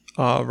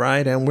All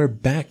right, and we're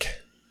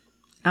back.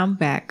 I'm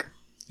back.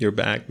 You're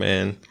back,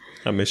 man.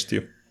 I missed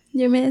you.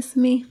 You miss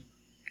me?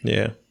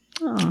 Yeah.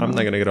 Aww. I'm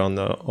not gonna get on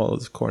all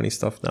this corny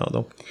stuff now,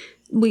 though.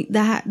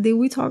 Did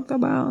we talk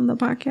about on the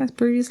podcast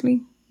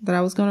previously that I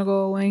was gonna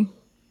go away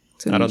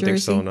to New Jersey? I don't think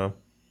so. No.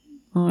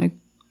 Oh,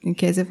 in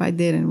case if I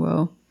didn't,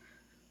 well,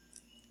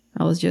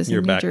 I was just in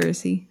New back.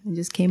 Jersey. I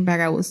just came back.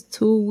 I was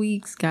 2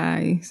 weeks,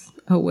 guys,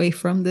 away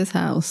from this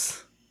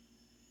house.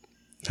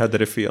 How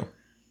did it feel?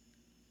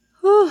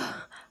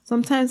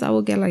 Sometimes I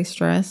will get like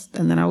stressed,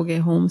 and then I will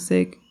get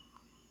homesick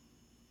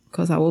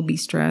because I will be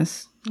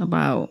stressed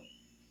about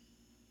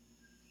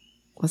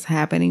what's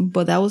happening.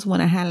 But that was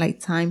when I had like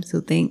time to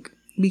think,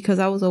 because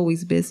I was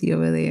always busy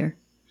over there.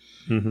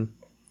 Mm-hmm.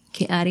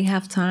 I didn't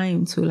have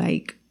time to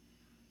like.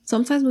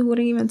 Sometimes we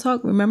wouldn't even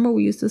talk. Remember,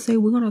 we used to say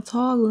we're gonna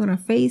talk, we're gonna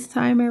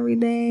FaceTime every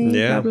day.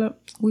 Yeah. Blah, blah.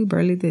 We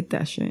barely did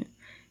that shit.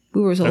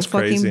 We were so That's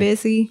fucking crazy.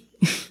 busy.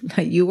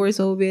 Like, you were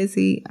so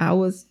busy.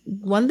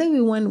 One day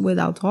we went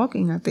without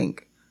talking, I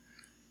think.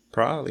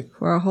 Probably.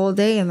 For a whole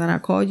day, and then I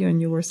called you and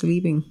you were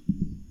sleeping.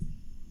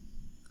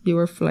 You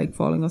were like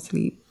falling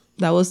asleep.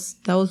 That was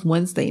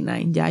Wednesday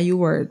night. Yeah, you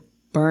were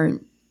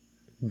burnt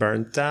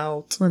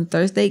out. When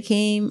Thursday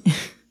came,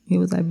 he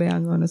was like, babe,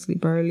 I'm going to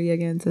sleep early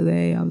again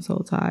today. I'm so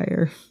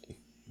tired.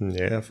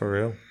 Yeah, for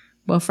real.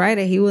 But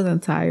Friday, he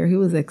wasn't tired. He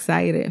was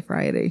excited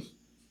Friday.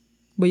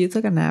 But you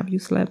took a nap. You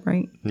slept,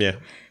 right? Yeah.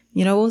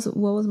 You know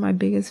what was my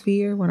biggest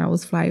fear when I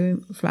was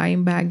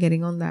flying back,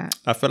 getting on that?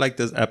 I feel like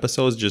this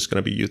episode is just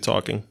going to be you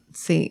talking.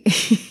 See.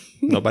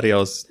 Nobody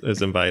else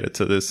is invited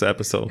to this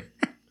episode.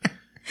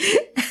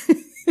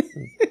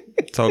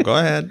 So go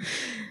ahead.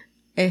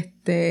 I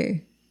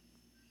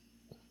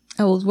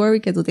was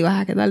worried que tú te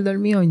ibas a quedar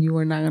dormido and you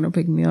were not going to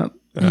pick me up.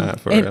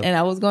 And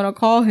I was going to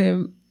call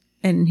him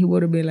and he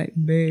would have been like,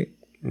 babe,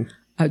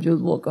 I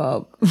just woke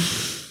up.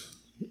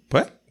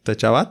 Pues, te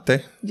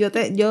chavaste.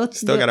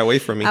 Still got away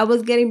from me. I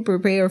was getting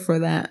prepared for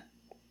that.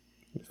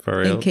 For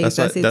real. In case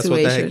that's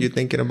what the heck you're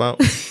thinking about.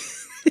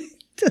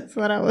 That's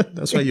what I was.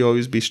 That's why you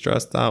always be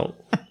stressed out.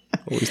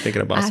 Always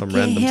thinking about some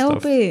random stuff. I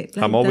can't help it.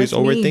 I'm always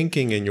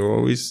overthinking and you're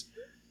always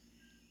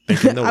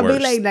thinking the I'll worst.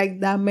 be like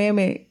that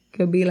meme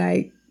could be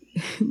like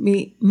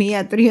me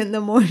at 3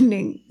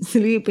 a.m.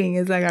 sleeping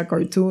is like a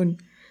cartoon.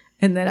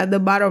 And then at the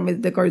bottom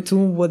is the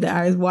cartoon with the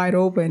eyes wide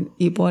open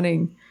y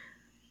ponen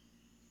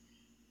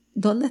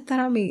 ¿dónde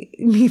estará mi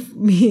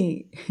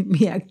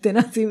acta de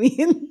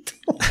nacimiento?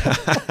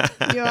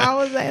 Yo, I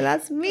was like,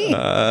 that's me.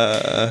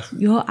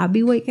 Yo, I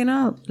be waking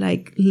up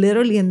like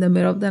literally in the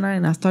middle of the night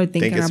and I start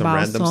thinking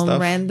about some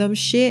random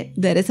shit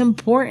that is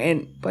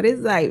important. But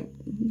it's like,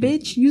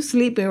 bitch, you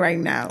sleeping right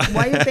now.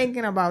 Why you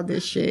thinking about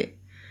this shit?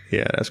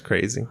 Yeah, that's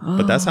crazy.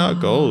 But that's how it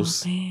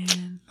goes.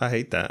 Man. I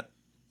hate that.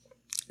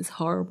 It's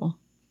horrible.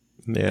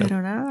 Yeah.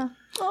 Pero nada.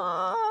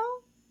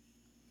 Oh,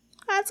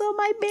 I saw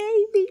my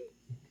baby.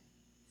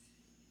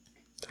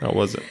 How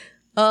was it?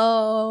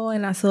 Oh,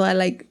 and I saw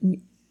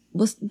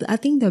I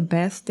think the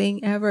best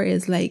thing ever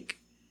is like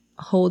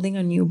holding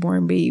a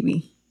newborn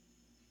baby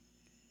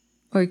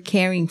or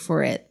caring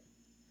for it.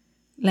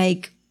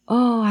 Like,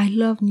 oh, I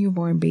love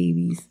newborn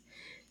babies.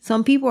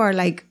 Some people are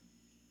like,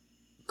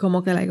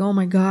 como que like, oh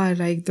my God,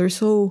 like they're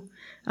so,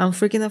 I'm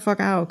freaking the fuck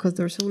out because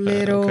they're so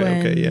little.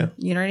 Yeah.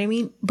 You know what I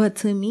mean? But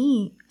to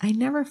me, I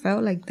never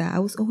felt like that. I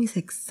was always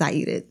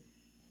excited.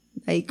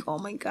 Like, oh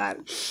my God,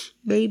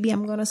 baby,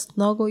 I'm going to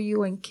snuggle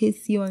you and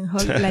kiss you and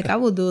hug you. Like, I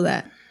will do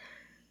that.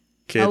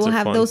 Kids I will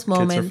have fun. those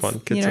moments. Kids are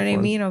fun. You know what I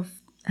mean? Of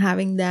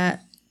having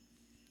that.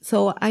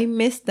 So I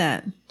missed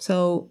that.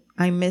 So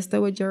I missed it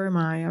with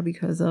Jeremiah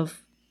because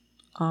of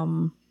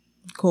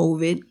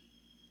COVID.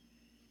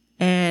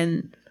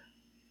 And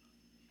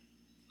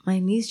my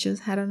niece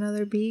just had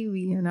another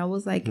baby. And I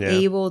was like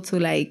able to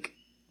like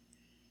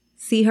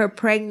see her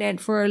pregnant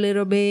for a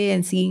little bit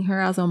and seeing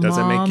her as a mom. Does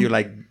it make you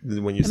like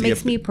when you see it? It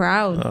makes me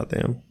proud. Oh,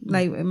 damn.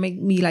 Like, it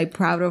make me like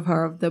proud of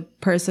her, of the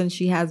person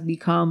she has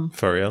become.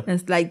 For real? And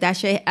it's like that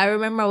shit. I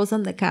remember I was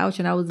on the couch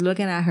and I was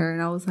looking at her and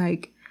I was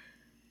like,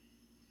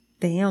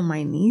 damn,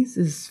 my niece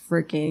is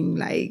freaking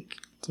like...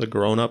 It's a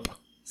grown-up.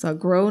 It's a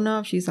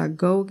grown-up. She's a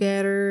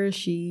go-getter.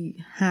 She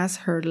has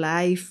her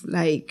life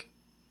like...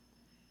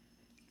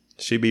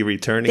 She be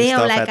returning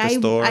stuff like at the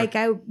store. Like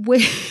I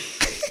wish...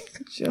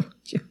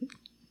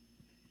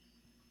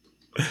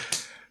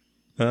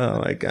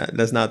 Oh my God.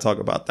 Let's not talk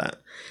about that.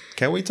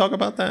 Can we talk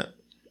about that?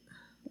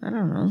 I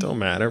don't know. Don't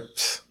matter.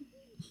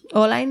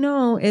 All I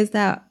know is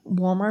that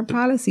Walmart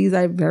policies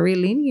are very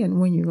lenient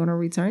when you're going to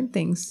return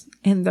things.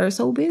 And they're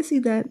so busy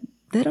that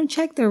they don't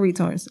check their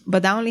returns.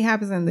 But that only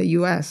happens in the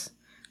U.S.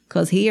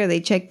 Because here they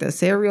check the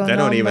serial number. They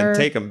don't even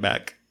take them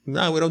back.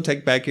 No, we don't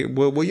take back.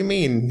 What do you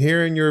mean?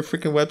 Here in your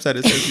freaking website,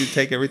 it says you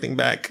take everything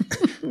back.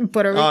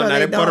 Puerto Rico,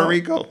 not in Puerto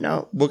Rico.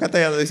 No. Búscate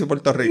allá donde dice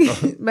Puerto Rico.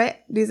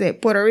 Ve, dice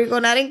Puerto Rico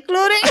not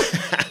included.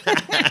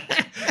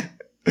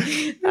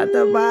 At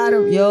the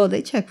bottom. Yo,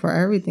 they check for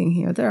everything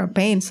here. They're a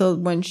pain. So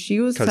when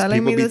she was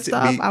telling me this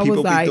stuff, I was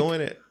like,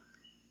 doing it.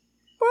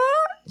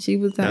 what? She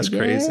was like, that's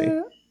crazy.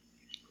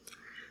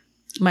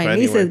 My But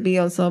nieces anyway. be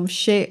on some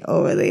shit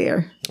over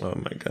there. Oh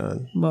my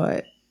God.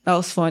 But that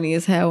was funny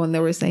as hell when they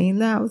were saying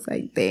that. I was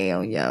like,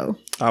 damn, yo.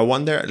 I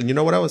wonder, you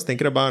know what I was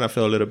thinking about? I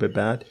feel a little bit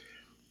bad.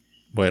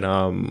 But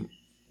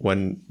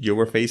when you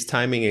were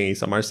FaceTiming and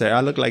somebody said,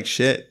 I look like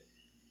shit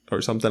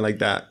or something like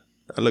that.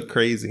 I look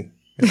crazy.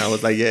 And I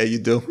was like, yeah, you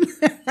do.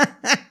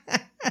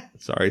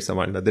 Sorry,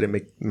 someone that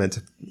didn't meant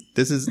to.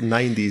 This is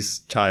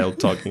 90s child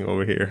talking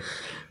over here.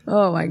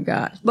 Oh my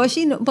gosh. But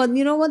you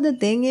know what the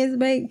thing is,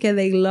 babe? Because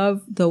they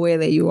love the way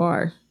that you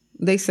are.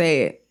 They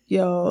say it.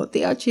 Yo,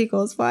 Tio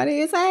Chico's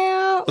funny as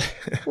hell.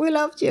 We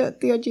love you,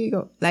 Tio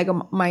Chico. Like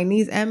my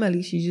niece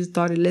Emily, she just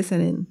started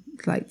listening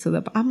like to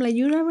the. I'm like,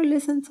 you never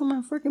listen to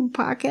my freaking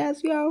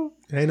podcast, yo?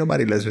 Ain't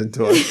nobody listening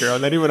to us, girl.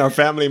 Not even our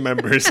family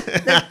members.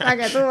 Fuck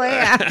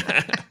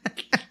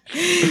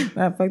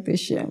this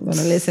shit. I'm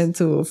gonna listen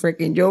to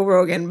freaking Joe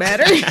Rogan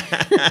better.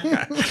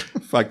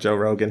 Fuck Joe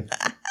Rogan.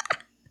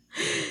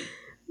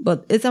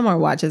 But Itamar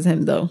watches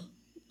him though.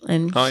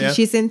 And Oh, yeah?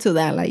 she's into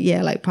that, like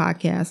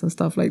podcasts and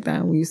stuff like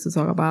that. We used to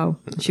talk about.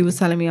 She was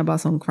telling me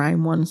about some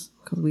crime ones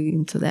because we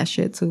into that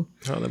shit too.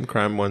 Oh, them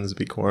crime ones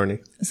be corny.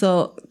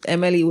 So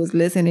Emily was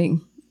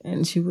listening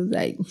and she was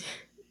like,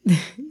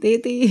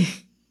 Titi,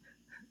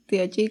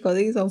 Tio Chico,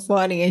 these are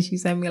funny. And she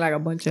sent me like a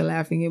bunch of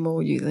laughing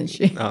emojis and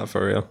shit. Oh,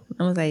 for real.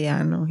 I was like, yeah,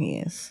 I know he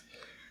is.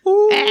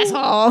 Ooh.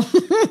 Asshole.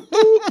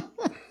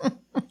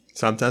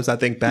 Sometimes I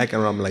think back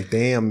and I'm like,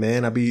 damn,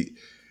 man,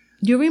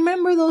 You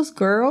remember those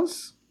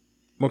girls?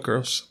 What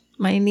girls?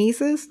 My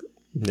nieces?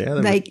 Yeah,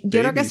 they Like, were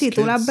yo creo que babies, si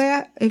tú las kids.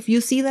 veas, if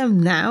you see them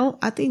now,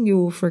 I think you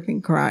will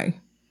freaking cry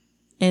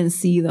and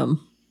see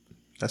them.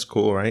 That's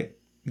cool, right?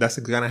 That's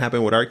gonna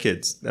happen with our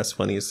kids. That's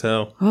funny as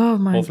hell. Oh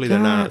my Hopefully God.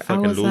 they're not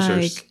fucking I was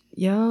losers. like,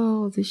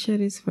 yo, this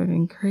shit is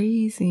fucking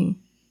crazy.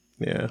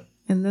 Yeah.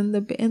 And then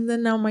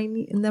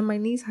my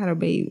niece had a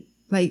baby.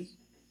 Like,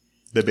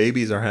 The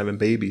babies are having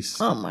babies.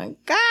 oh my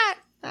God,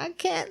 I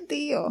can't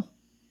deal.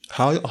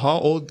 How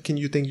old can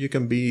you think you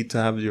can be to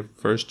have your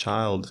first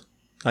child?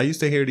 I used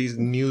to hear these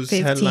news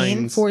 15,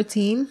 headlines.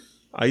 14.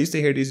 I used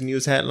to hear these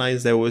news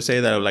headlines that would say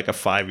that like a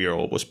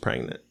 5-year-old was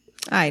pregnant.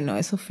 I know,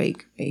 it's a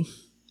fake. Hey.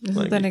 This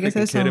Like, is the you nigga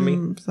freaking said kidding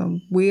me?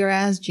 some weird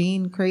ass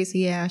gene,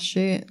 crazy ass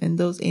shit in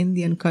those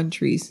Indian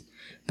countries.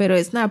 But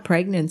it's not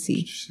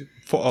pregnancy.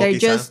 They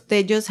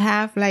just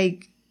have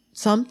like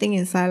something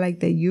inside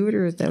like the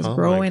uterus that's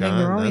growing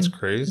and growing. That's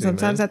crazy.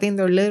 Sometimes man. I think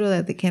they're little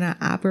that they cannot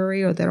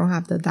operate or they don't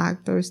have the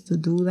doctors to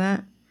do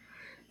that.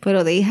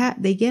 But they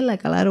get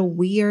like a lot of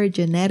weird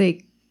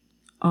genetic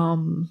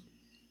The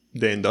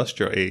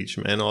industrial age,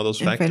 man. All those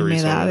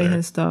factories over enfermedades there.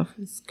 and stuff.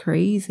 It's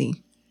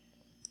crazy.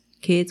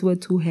 Kids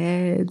with 2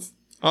 heads.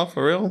 Oh,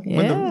 for real?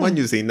 Yeah. When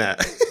you seen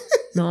that?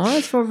 No,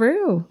 it's for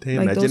real.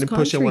 Damn, like imagine those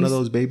pushing one of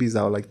countries. those babies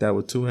out like that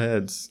with 2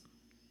 heads.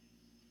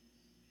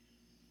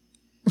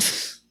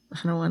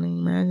 I don't want to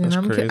imagine. That's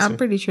I'm crazy.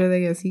 pretty sure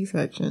they get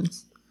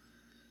C-sections.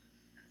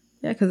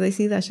 Yeah, because they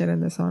see that shit in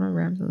the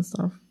sonograms and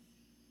stuff.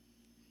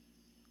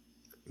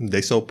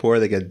 They so poor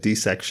they get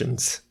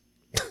D-sections.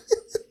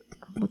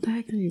 What the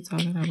heck are you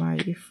talking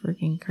about, you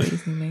freaking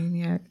crazy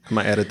maniac? I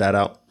might edit that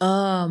out.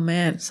 Oh,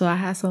 man. So I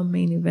had some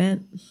main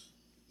event.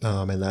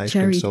 Oh, man, the ice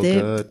Cherry cream's so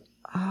dip. good.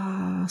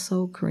 Ah,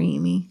 so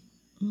creamy.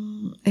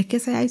 Es que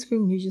ese ice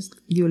cream,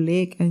 you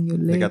lick and you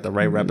lick. They got the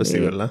right and you recipe,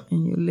 lick ¿verdad?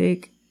 and you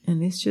lick.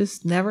 And it's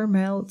just never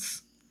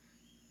melts.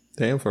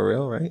 Damn, for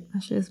real, right?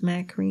 That's just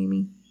mad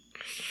creamy.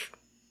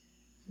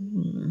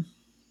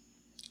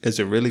 Is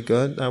it really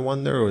good, I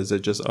wonder, or is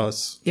it just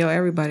us? Yo,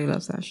 everybody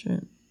loves that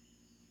shit.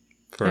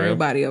 For real?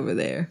 Everybody over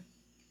there.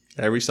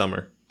 Every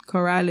summer.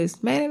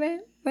 Corrales,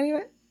 man.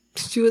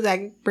 She was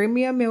like, bring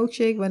me a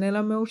milkshake, vanilla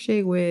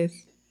milkshake with...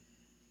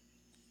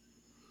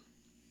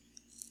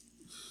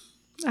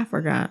 I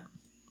forgot.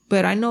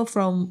 But I know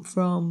from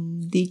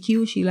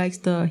DQ, she likes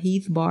the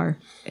Heath bar.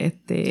 Oh,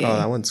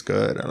 that one's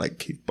good. I like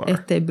Keith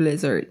Bar.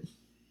 Blizzard.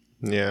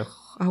 Yeah.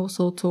 I was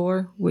so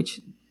torn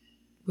which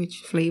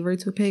flavor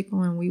to pick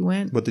when we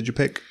went. What did you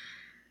pick?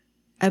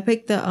 I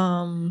picked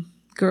the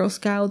Girl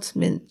Scouts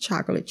mint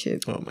chocolate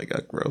chip. Oh my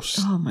God, gross.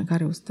 Oh my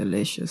God, it was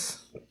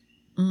delicious.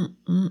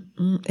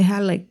 It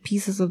had like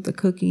pieces of the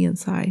cookie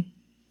inside.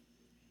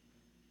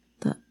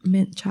 The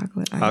mint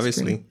chocolate ice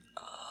Obviously. cream.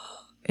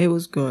 It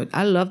was good.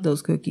 I love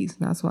those cookies.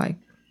 That's why.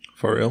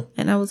 For real?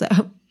 And I was like,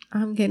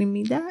 I'm getting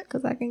me that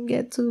because I can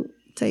get to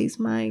taste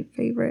my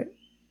favorite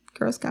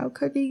Girl Scout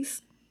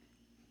cookies.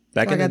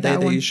 Back So I in the got day, that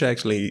they one. used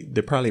to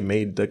they probably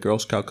made the Girl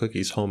Scout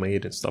cookies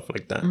homemade and stuff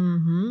like that.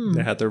 Mm-hmm.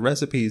 They had their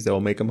recipes.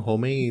 They'll make them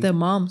homemade. The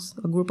moms,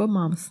 a group of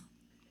moms.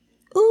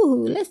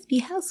 Ooh, let's be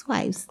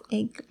housewives.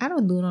 Like, I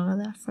don't do none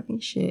of that fucking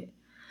shit.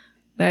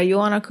 But you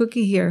want a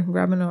cookie here?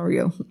 Grab an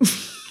Oreo.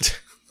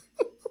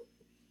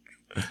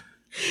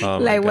 Oh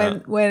my Like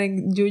God. when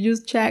in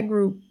Juju's chat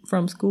group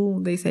from school,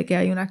 they say que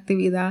hay una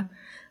actividad.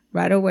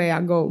 Right away,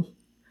 I go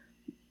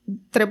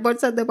 3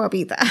 bolsas de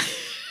papita.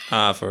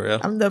 Ah, for real?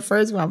 I'm the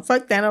first one.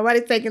 Fuck that.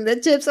 Nobody's taking the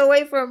chips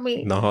away from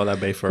me. No joda,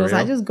 babe, for Because I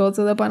real. just go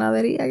to the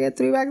panaderia, I get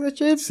 3 bags of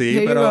chips. Sí,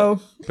 Here you go.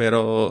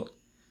 pero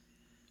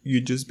you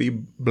just be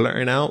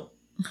blurting out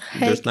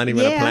There's not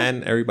even a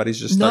plan. Everybody's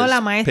just No, starts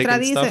la maestra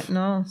picking dice, stuff.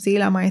 no, sí,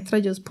 la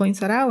maestra just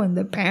points it out, and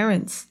the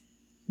parents,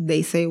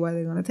 they say what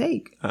they're gonna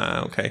take.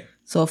 Okay.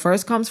 So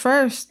first comes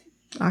first.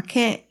 I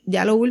can't.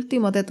 Ya lo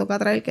último te toca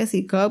traer que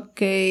si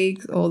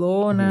cupcakes o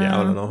donuts. Yeah,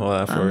 I don't know how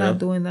that for I'm real. not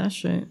doing that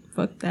shit.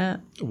 Fuck that.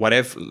 What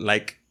if,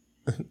 like,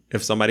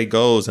 if somebody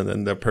goes and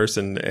then the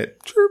person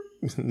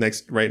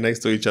right next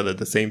to each other,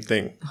 the same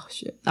thing? Oh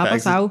shit. Ha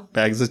pasado.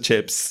 Bags of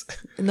chips.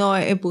 No,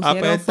 pusieron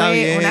pues, está fue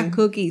bien. unas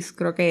cookies,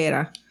 creo que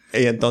era.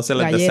 Y entonces,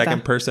 like, the Galleta.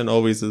 second person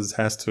always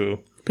has to...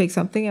 Pick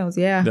something else,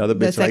 yeah. The other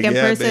bitch like, second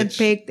yeah, person bitch.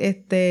 picked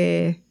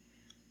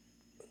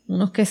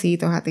unos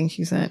quesitos, I think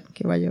she said,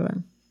 que va a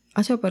llevar.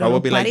 Acho, pero I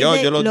would be like, yo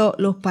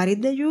los parties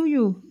de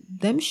Yuyu,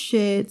 them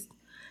shits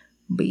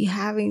be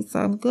having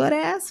some good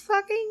ass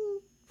fucking...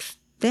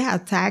 They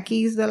had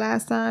Takis the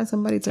last time.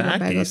 Somebody took a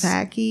bag of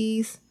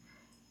Takis.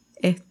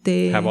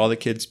 Have all the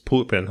kids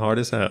pooping hard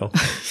as hell.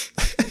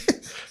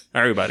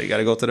 Everybody got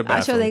to go to the bathroom.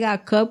 Actually, they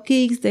got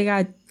cupcakes. They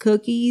got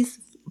cookies.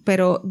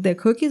 Pero the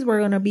cookies were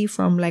going to be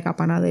from like a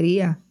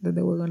panaderia that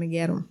they were going to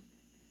get them.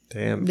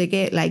 Damn. They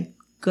get like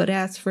good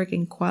ass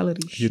freaking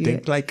quality shit. You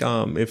think like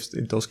if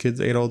those kids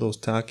ate all those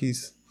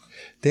Takis?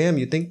 Damn,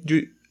 you think...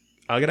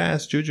 I got to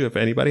ask Juju if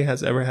anybody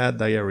has ever had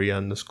diarrhea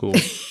in the school.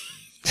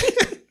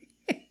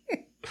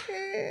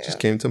 Just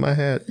came to my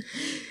head.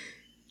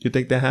 You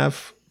think they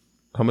have?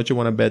 How much you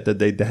want to bet that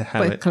they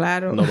haven't? Pues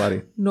claro.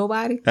 Nobody.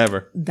 Nobody?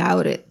 Ever.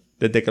 Doubt it.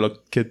 Desde que los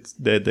kids,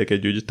 desde que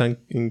Juju están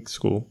in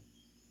school.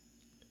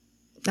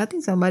 I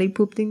think somebody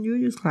pooped in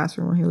Juju's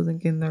classroom when he was in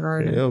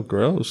kindergarten. Ew,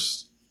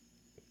 gross.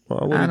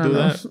 Why would I he don't do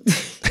know.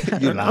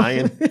 that? You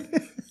lying?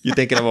 You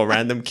thinking of a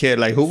random kid?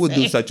 Like, who would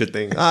do such a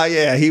thing? Ah,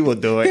 yeah, he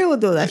would do it. He would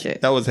do that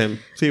shit. That was him.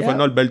 Sí, fue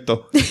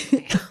Norberto.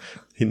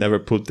 He never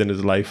pooped in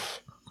his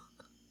life.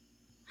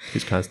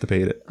 He's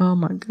constipated. Oh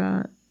my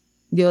God.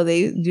 Yo,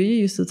 Juju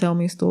used to tell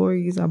me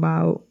stories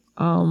about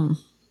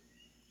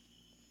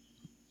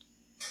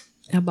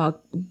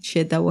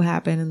shit that would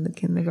happen in the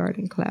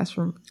kindergarten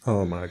classroom.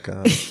 Oh my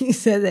God. He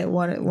said that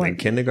one In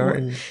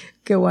kindergarten?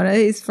 One of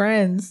his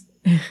friends,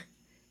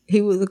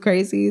 he was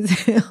crazy as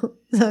hell.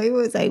 So he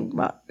was like,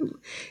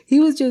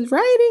 he was just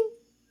writing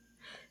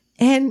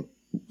and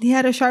he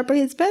had to sharpen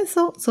his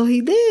pencil. So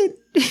he did.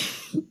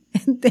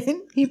 And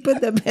then he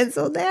put the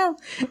pencil down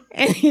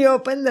and he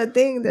opened the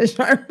thing, the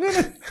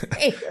sharpener.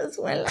 He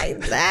just went like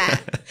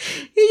that.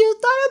 He just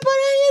started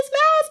putting his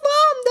mouth,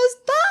 Mom, the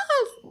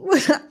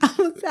stuff. I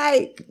was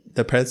like...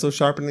 The pencil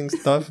sharpening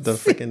stuff? The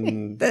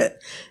freaking...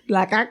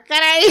 La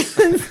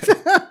cáscara and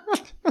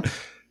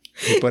stuff.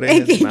 He put it And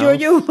in his mouth?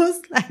 Jojo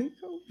was like,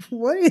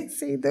 what is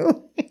he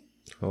doing?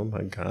 Oh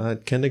my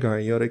God.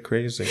 Kindergarten, yo, they're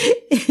crazy.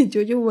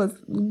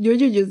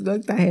 Jojo just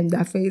looked at him,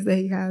 that face that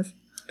he has.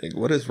 Like,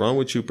 what is wrong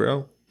with you,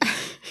 bro?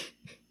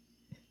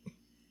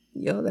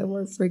 Yo, they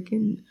were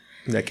freaking...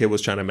 That kid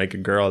was trying to make a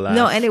girl laugh.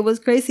 No, and it was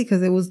crazy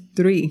because it was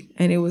 3.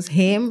 And it was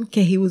him,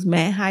 que he was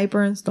mad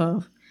hyper and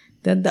stuff.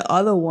 Then the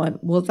other one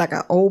was like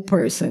an old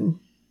person.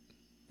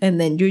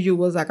 And then Juju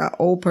was like an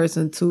old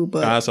person too,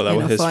 but so that in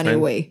was a his funny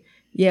friend? way.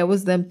 Yeah, it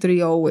was them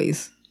 3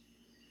 always.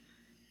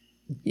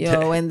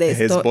 Yo, and they...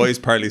 His boys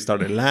partly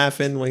started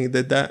laughing when he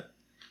did that.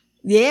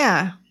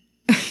 Yeah.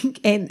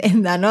 and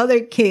another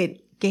kid,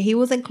 que he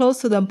wasn't close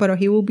to them, but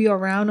he would be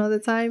around all the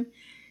time.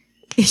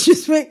 He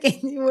just went, and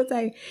he was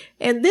like,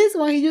 and this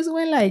one, he just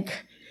went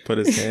like... Put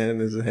his hand in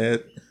his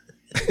head.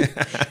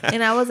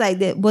 And I was like,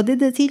 what did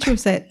the teacher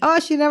say? Oh,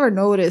 she never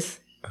noticed.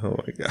 Oh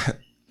my God.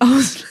 I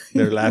was like...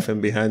 They're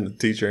laughing behind the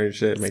teacher and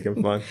shit,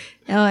 making fun.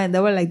 Oh, and they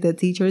were like the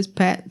teacher's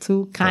pet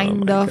too,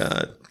 kind Oh of. my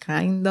God.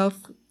 Kind of.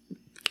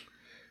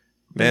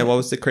 Man, what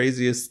was the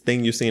craziest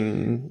thing you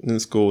seen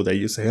in school that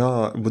you say,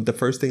 oh, what the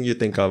first thing you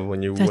think of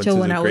when you went to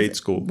the grade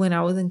school? When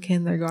I was in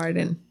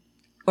kindergarten.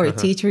 Or a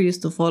teacher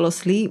used to fall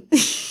asleep.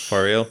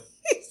 For real?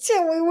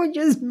 So we would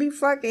just be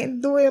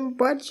fucking doing a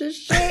bunch of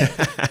shit.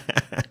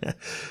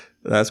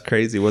 That's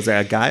crazy. Was it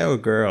a guy or a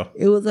girl?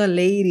 It was a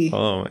lady.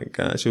 Oh my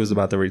God. She was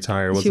about to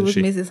retire, wasn't She was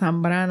she? Mrs.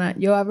 Zambrana.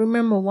 Yo, I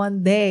remember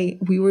one day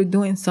we were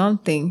doing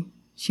something.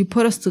 She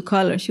put us to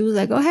color. She was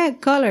like, go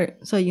ahead, color.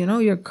 So,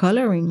 you're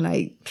coloring.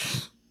 Like,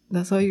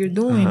 that's all you're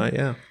doing.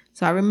 Yeah.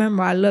 So I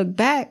remember I looked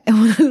back.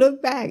 And when I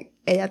looked back,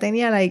 ella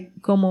tenía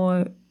like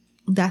como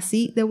that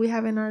seat that we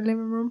have in our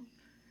living room.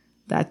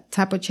 That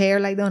type of chair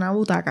like de una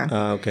butaca.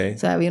 Okay.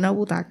 So había una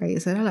butaca y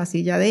esa era la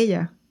silla de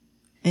ella.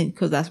 And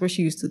because that's where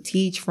she used to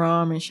teach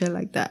from and shit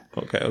like that.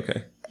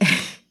 Okay.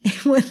 And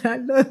when I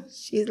look,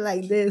 she's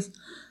like this.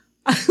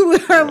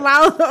 With her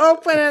mouth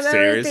open and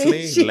everything.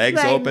 Seriously? She's Legs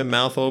like, open,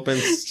 mouth open?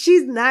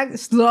 She's not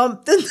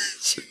slumped.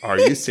 Are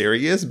you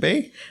serious,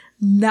 babe?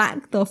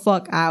 Knocked the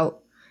fuck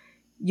out.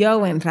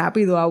 Yo, and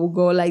rápido, I would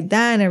go like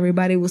that and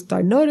everybody would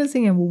start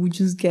noticing and we would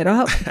just get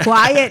up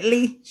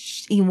quietly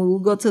and we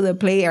would go to the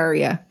play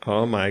area.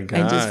 Oh my God.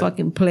 And just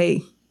fucking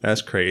play.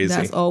 That's crazy.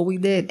 That's all we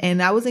did.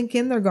 And I was in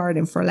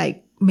kindergarten for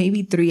like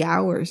maybe 3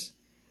 hours.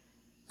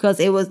 Because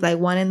it was like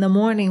 1 in the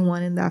morning,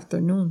 1 in the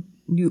afternoon.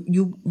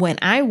 When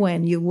I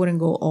went, you wouldn't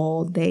go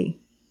all day.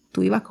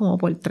 Tú ibas como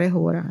por 3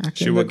 horas.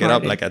 She would get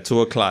up like at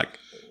 2 o'clock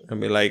And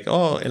be like,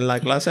 oh, en la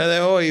clase de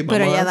hoy,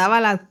 Pero vamos ella a...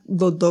 daba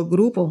los dos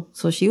grupos.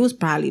 So she was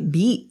probably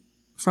beat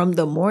from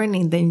the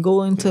morning, then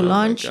going to Oh my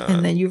lunch, God.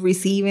 and then you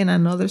receiving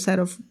another set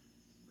of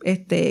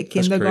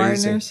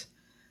kindergartners.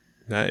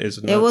 That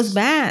is nuts. It was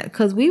bad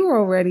because we were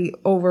already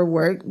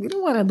overworked. We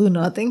didn't want to do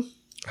nothing.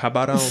 How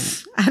about,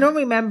 I don't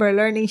remember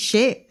learning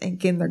shit in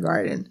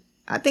kindergarten.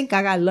 I think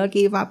I got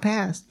lucky if I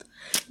passed.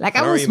 Like,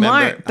 I was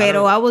smart,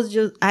 pero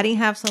I didn't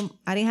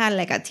have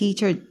like a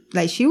teacher.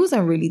 Like, she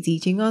wasn't really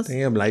teaching us.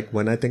 damn, like,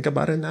 when I think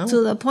about it now,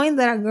 To the point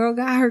that a girl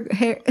got her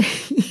hair.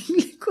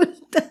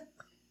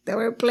 They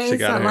were playing she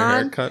got her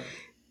salon. haircut,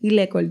 Y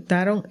le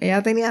cortaron.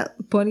 Ella tenía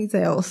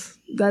ponytails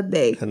that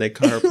day. and they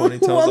cut her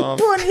ponytails One off.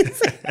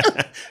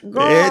 ponytail.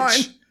 Gone.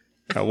 Bitch.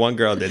 That one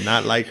girl did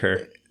not like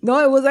her. No,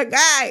 it was a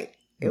guy.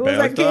 It was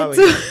Peor a kid todavía.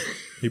 too.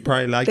 He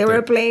probably liked They were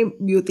her. playing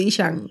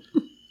beautician.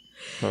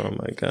 Oh,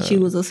 my God. She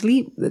was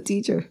asleep, the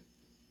teacher.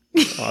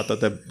 Oh, I thought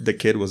the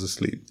kid was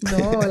asleep.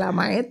 No, la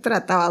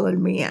maestra estaba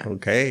dormida.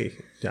 Okay.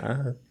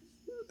 Yeah.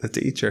 The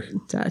teacher.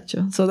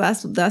 Chacho. So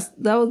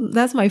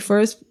that's my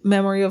first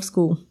memory of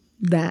school.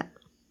 That.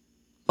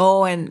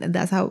 Oh, and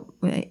that's how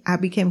I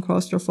became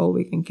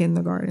claustrophobic in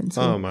kindergarten.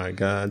 So, Oh, my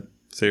God.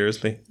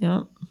 Seriously?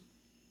 yeah.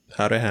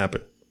 How'd it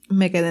happen?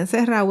 Me quedé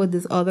encerrada with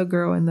this other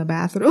girl in the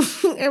bathroom.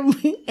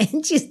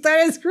 and she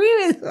started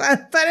screaming. So I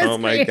started Oh,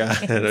 my screaming.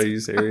 God. Are you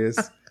serious?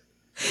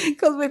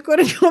 Because we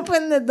couldn't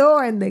open the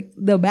door and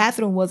the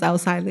bathroom was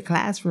outside the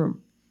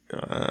classroom.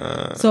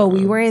 So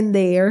we were in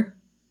there,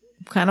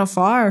 kind of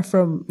far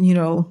from,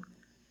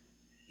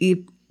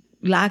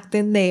 locked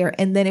in there.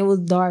 And then it was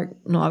dark.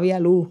 No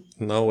había luz.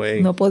 No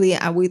way. No podía.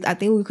 I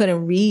think we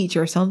couldn't reach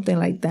or something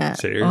like that.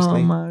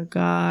 Seriously? Oh, my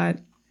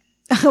God.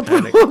 I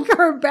broke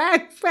her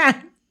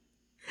backpack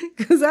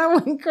because I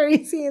went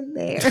crazy in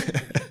there.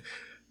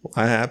 What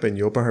happened?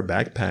 You opened her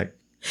backpack.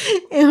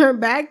 In her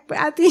backpack,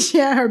 I think she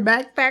had her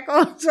backpack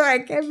on, so I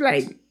kept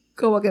like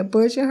como que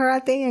pushing her, I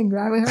think, and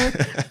grabbing her.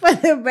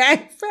 But the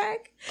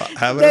backpack,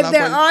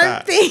 the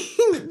arm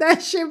thing,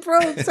 that shit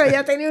broke. So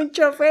ella tenía un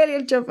chofer y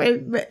el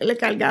chofer le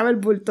cargaba el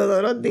bulto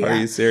todos los días. Are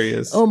you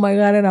serious? Oh my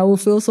God, and I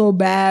would feel so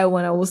bad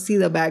when I would see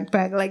the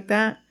backpack like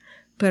that.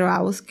 But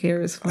I was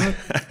scared as fuck.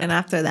 And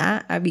after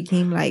that, I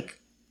became like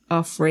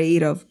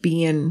afraid of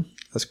being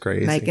That's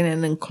crazy. like in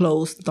an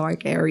enclosed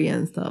dark area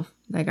and stuff.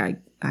 Like I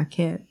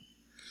can't.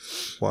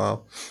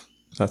 Wow.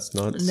 That's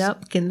nuts.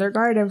 Nope,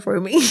 kindergarten for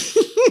me.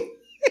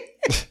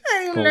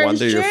 No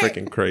wonder you're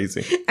freaking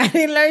crazy. I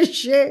didn't learn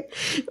shit.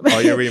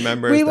 All you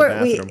remember is the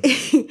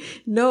bathroom.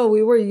 No,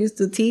 we were used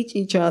to teach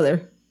each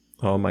other.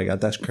 Oh my God,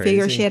 that's crazy.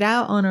 Figure shit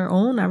out on our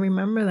own. I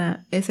remember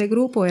that. Ese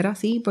grupo era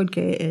así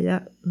porque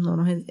ella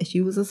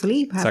she was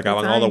asleep.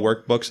 Sacaban all the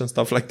workbooks and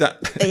stuff like that.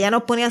 Ella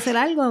nos ponía a hacer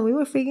algo and we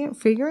were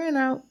figuring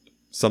out.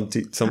 So yo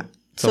kids.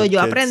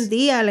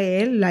 aprendí a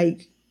leer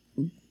like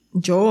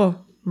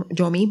yo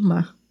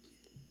misma.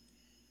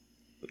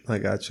 I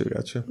got you.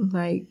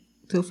 Like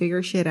to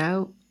figure shit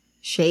out.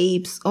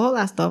 Shapes, all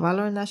that stuff. I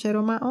learned that shit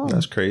on my own.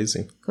 That's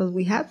crazy. Because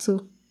we had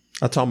to.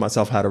 I taught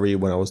myself how to read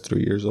when I was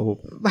 3 years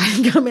old.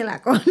 Válgame la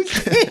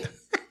concha.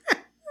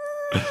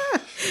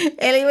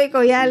 Él iba y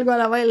cogía algo a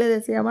la mano y le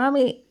decía,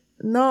 mami,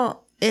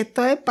 no,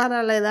 esto es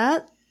para la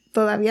edad,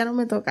 todavía no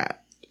me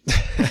toca.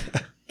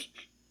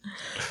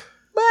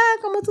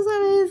 ¿Cómo tú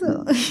sabes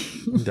eso?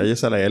 Ya yo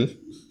sé leer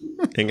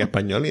en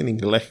español y en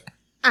inglés.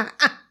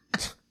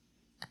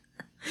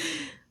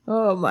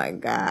 Oh my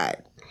God.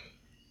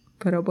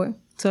 Pero pues,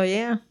 so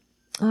yeah.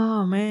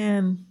 Oh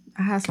man.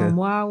 I had some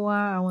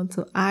Wawa. I went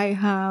to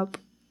IHOP.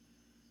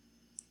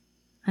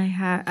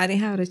 I didn't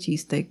have the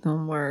cheesesteak,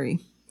 don't worry.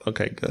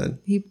 Okay, good.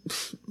 You're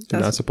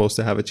not supposed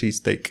to have a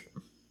cheesesteak.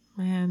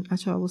 Man, I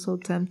was so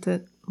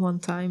tempted one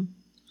time.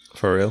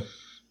 For real?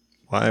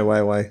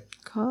 Why?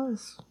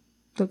 Because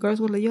the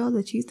girls were like, yo,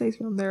 the cheesesteaks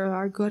from there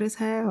are good as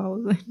hell. I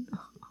was like, no.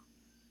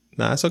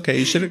 Nah, it's okay.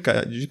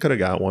 You could have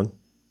got one.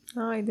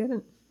 No, I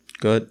didn't.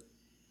 Good.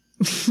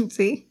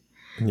 See?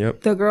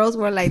 Yep. The girls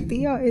were like,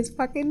 Theo, it's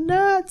fucking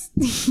nuts.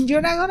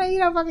 You're not going to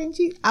eat a fucking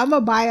cheese. I'm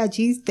going to buy a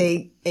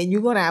cheesesteak and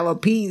you're going to have a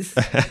piece.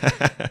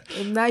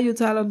 And now you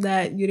tell them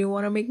that you didn't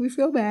want to make me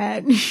feel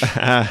bad.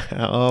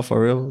 Oh,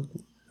 for real?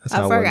 That's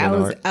I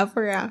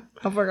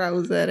forgot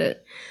who said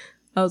it.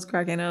 I was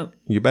cracking up.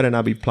 You better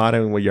not be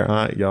plotting with your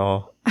aunt,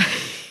 y'all.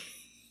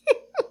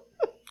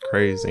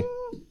 Crazy.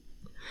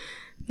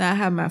 I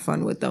had my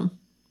fun with them.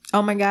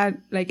 Oh my God,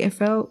 like it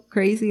felt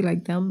crazy,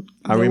 like them.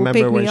 I they remember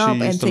would pick when me she up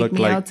used and to take look me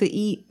like out to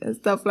eat and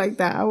stuff like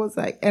that. I was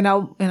like, and I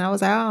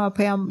was like, oh, I'll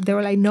pay. They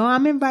were like, no,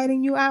 I'm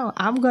inviting you out.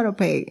 I'm gonna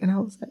pay. And I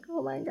was like,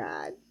 oh my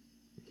God.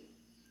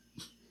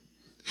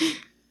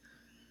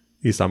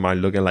 Y Samar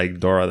looking like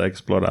Dora the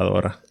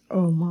Exploradora.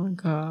 Oh my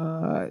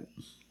God.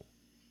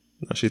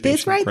 No, she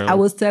thinks This right? brown. I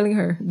was telling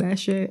her that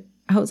shit.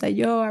 I was like,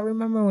 yo, I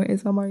remember when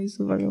Isamar used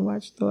to fucking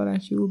watch Dora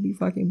and she would be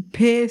fucking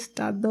pissed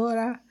at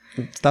Dora.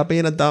 Stop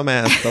being a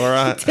dumbass,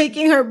 Dora.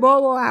 Taking her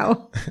bobo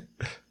out.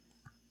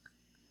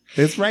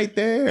 It's right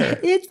there.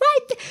 It's right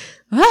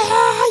there.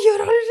 You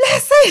don't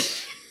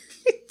listen.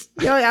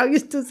 Yo, I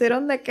used to sit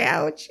on the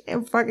couch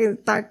and fucking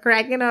start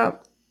cracking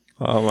up.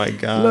 Oh my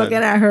God. Looking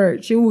at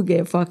her, she would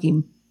get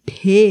fucking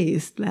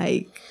pissed.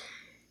 Like,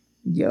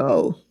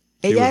 yo.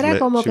 She Ella era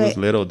como que, was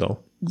little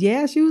though.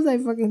 yeah, she was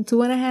like fucking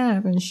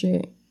 2.5 and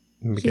shit.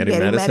 She Getting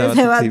mad as at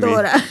hell at the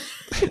Dora.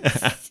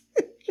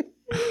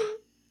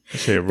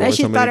 Shit, Then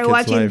she started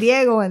watching life.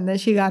 Diego, and then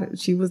she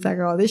was like,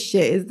 oh, this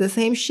shit is the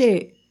same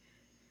shit.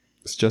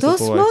 It's just Those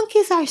a boy.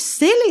 monkeys are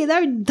silly.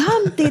 They're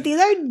dumb, Titi.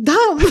 They're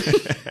dumb.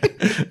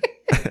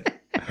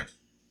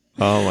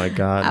 Oh my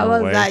God. I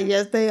was like,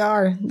 yes, they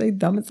are. They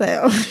dumb as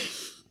hell.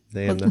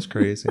 Damn, that's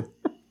crazy.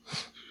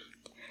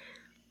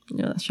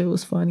 Yeah, that shit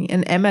was funny.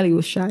 And Emily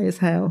was shy as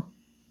hell.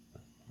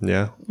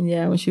 Yeah.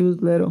 Yeah, when she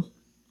was little.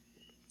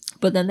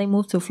 But then they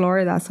moved to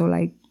Florida, so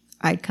like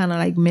I kind of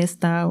like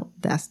missed out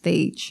that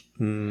stage.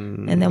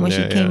 And then when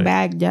she came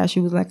back, yeah, she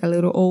was like a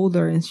little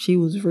older and she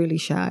was really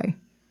shy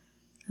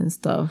and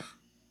stuff.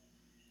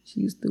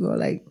 She used to go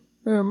like,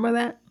 remember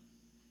that?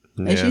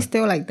 Yeah. And she's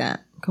still like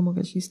that. Come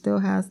on, she still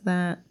has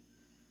that.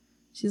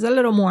 She's a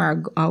little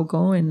more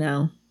outgoing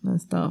now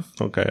and stuff.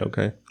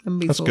 Okay. Than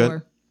before. That's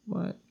good.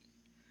 But,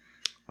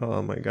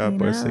 oh my God,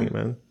 Percy,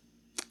 man.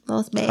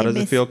 Those babies. How does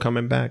it feel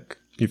coming back?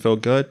 You feel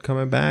good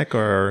coming back,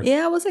 or?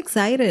 Yeah, I was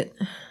excited.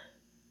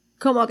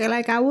 Como que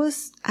like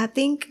I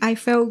think I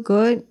felt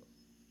good.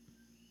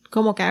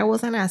 Como que I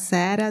wasn't as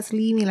sad as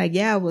leaving. Like,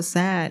 yeah, I was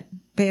sad.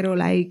 Pero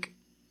like.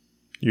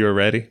 You were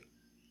ready?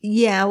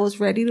 Yeah, I was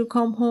ready to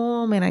come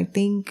home, and I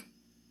think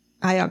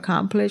I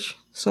accomplished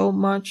so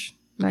much.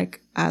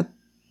 Like,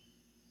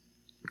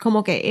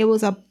 como que it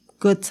was a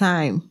good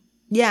time.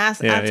 Yeah,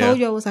 I told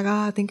you, I was like,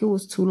 I think it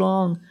was too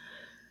long.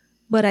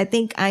 But I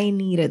think I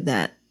needed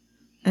that.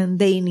 And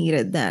they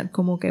needed that.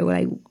 Como que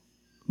like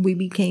we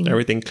became...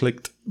 Everything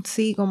clicked.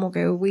 Sí, como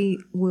que we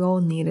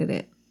all needed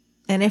it.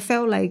 And it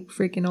felt like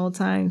freaking old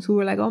times. We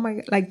were like, oh my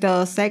God. Like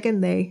the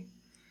second day.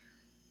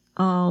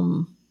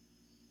 Or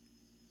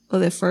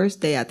the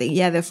first day, I think.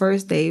 Yeah, the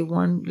first day,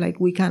 like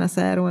we kind of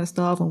settled and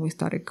stuff. And we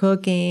started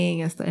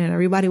cooking. And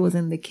everybody was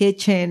in the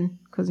kitchen.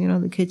 Because, you know,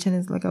 the kitchen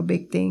is like a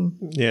big thing.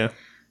 Yeah.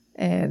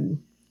 And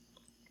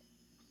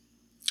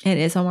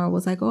Isamar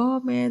was like, oh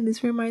man,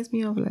 this reminds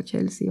me of La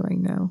Chelsea right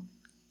now.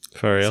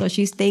 For real? So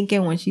she's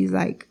thinking when she's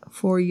like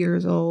 4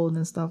 years old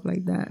and stuff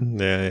like that.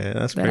 Yeah,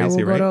 that's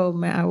crazy, right?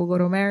 I will go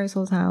to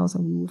Marisol's house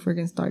and we will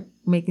freaking start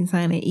making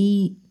something to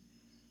eat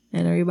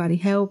and everybody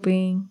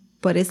helping.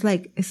 But it's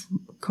like,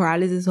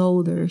 Corrales is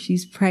older.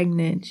 She's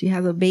pregnant. She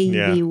has a baby.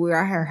 Yeah. We're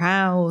at her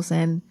house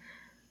and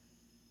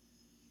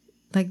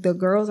like the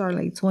girls are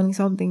like 20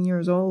 something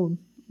years old.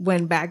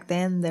 When back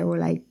then they were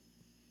like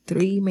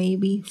 3,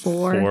 maybe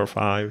 4. 4 or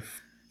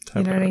 5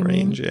 type of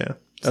range, yeah.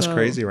 That's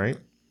crazy, right?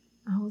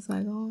 I was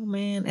like, oh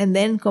man. And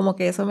then como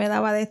que eso me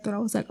daba de esto. I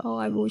was like, oh,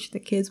 I wish the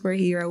kids were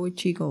here. I wish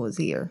Chico was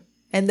here.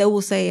 And they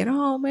will say,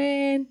 oh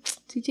man,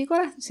 si Chico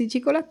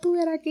la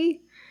estuviera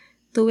aquí,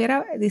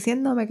 estuviera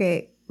diciéndome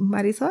que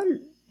Marisol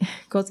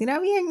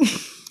cocina bien.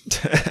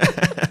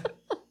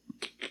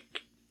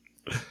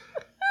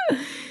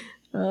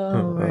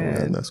 Oh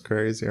man. That's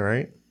crazy,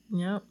 right?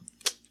 Yep.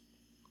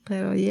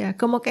 Pero yeah,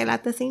 como que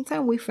at the same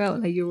time we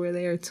felt like you were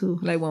there too.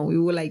 Like when we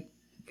would like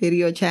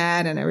video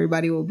chat and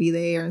everybody will be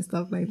there and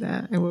stuff like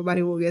that.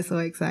 Everybody will get so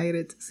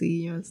excited to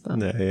see you and stuff.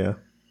 Yeah.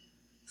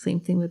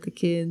 Same thing with the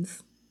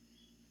kids.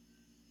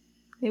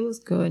 It was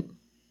good.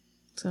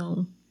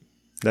 So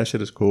that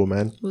shit is cool,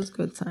 man. It was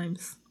good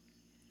times.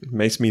 It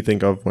makes me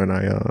think of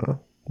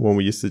when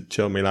we used to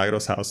chill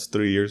Milagros house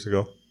 3 years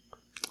ago.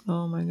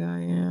 Oh my God,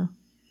 yeah.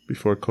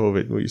 Before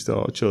COVID, we used to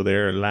all chill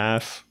there and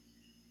laugh.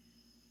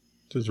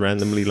 Just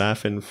randomly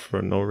laughing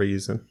for no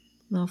reason.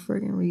 No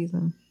friggin'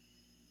 reason.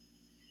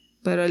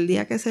 Pero el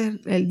día que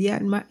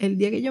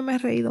yo me he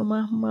reído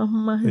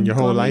más in your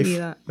whole life,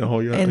 vida,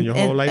 in your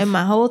whole life, and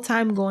my whole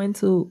time going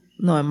to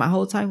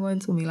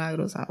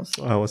Milagros house.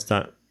 What's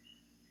that?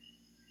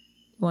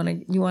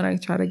 You wanna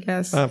try to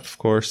guess? Of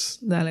course.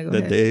 Dale, go the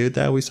ahead. day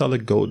that we saw the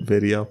goat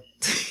video.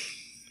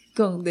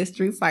 Con the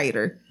Street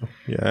Fighter.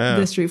 Yeah.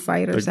 The Street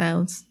Fighter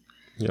sounds.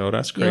 Yo,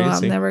 that's crazy.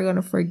 I'm never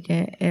gonna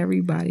forget.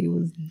 Everybody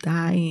was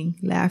dying,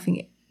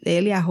 laughing.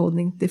 Elia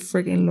holding the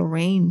freaking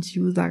Lorraine. She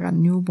was like a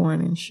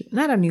newborn and shit.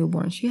 Not a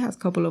newborn. She has a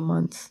couple of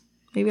months.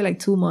 Maybe like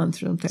 2 months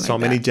or something like that. So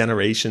many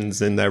generations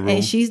in that room.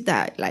 And she's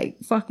like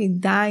fucking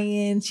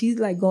dying. She's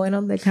like going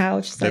on the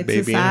couch side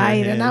to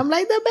side. And I'm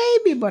like, the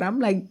baby. But I'm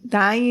like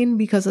dying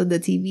because of the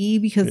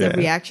TV, because the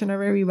reaction of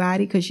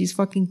everybody, because she's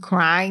fucking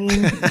crying,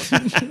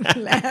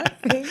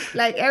 laughing.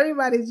 Like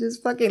everybody's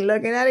just fucking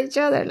looking at each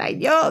other like,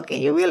 yo,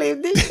 can you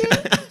believe this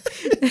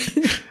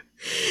shit?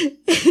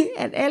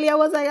 And Elia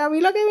was like, a mí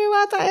lo que me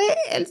mata es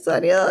el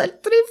sonido del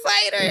Street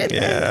Fighter.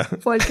 Yeah.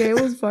 Porque it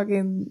was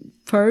fucking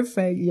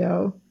perfect,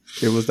 yo.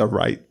 It was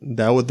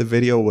the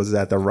video was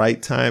at the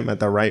right time, at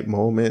the right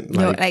moment.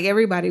 Like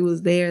everybody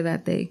was there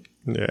that day.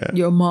 Yeah.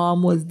 Your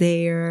mom was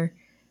there.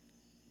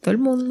 Todo el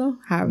mundo.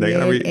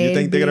 You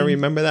think they're going to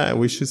remember that?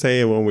 We should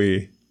say it when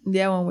we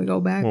go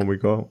back. When we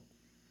go.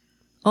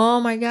 Oh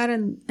my God.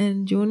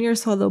 And Junior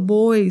saw the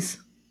boys.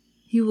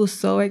 He was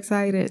so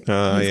excited.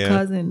 His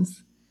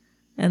cousins.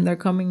 And they're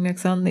coming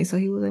next Sunday. So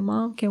he was like,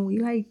 Mom, can we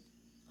like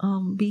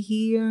be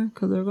here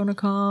because they're gonna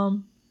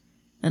come,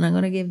 and I'm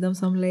gonna give them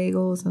some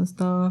Legos and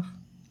stuff,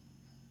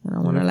 and I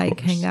want to like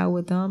hang out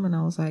with them. And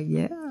I was like,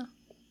 yeah.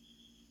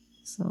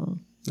 So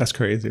that's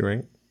crazy,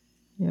 right?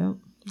 Yeah,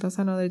 that's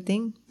another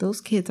thing.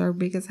 Those kids are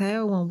big as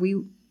hell when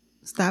we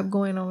stopped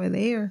going over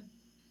there.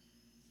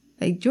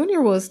 Like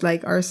Junior was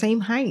like our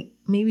same height,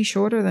 maybe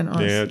shorter than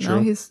us. Yeah, true.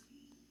 Now he's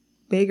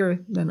bigger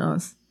than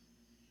us.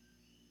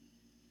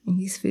 And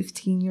he's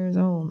 15 years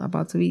old.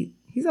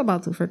 He's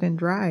about to freaking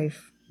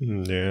drive.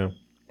 Yeah.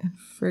 And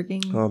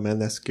freaking. Oh man,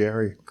 that's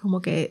scary. Como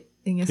que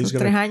en esos He's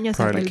 3 años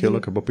se probably perdió. kill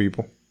a couple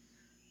people.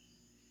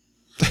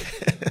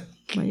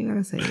 Why you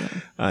gotta say that?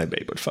 Ay,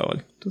 babe, por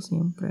favor. Tú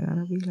siempre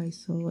gotta be like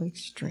so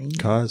extreme.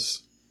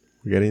 Cause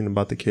we're getting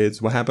about the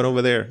kids. What happened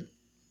over there?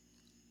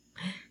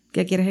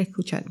 ¿Qué quieres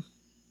escuchar?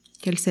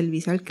 Que el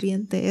servicio al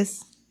cliente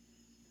es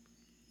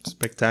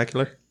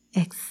Spectacular.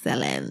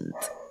 excellent.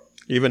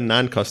 Even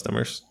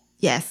non-customers.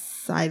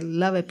 Yes, I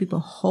love it. People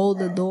hold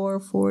the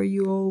door for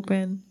you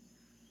open.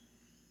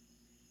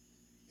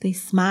 They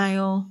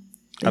smile.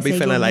 They I be say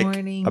feeling good like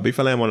morning. I be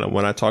feeling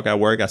when I talk at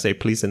work, I say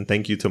please and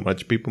thank you too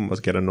much. People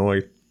must get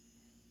annoyed.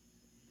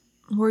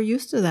 We're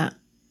used to that.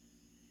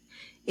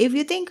 If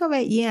you think of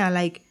it, yeah,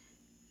 like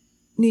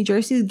New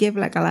Jersey give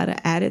like a lot of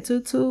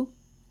attitude too,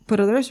 but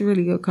there's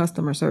really good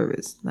customer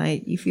service.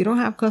 Like if you don't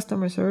have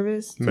customer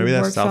service, to Maybe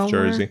that's work South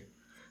somewhere, Jersey.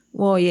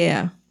 Well,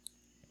 yeah,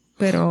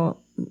 pero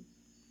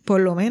por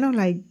lo menos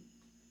like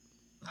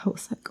I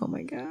was like, oh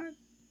my god,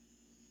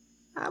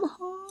 I'm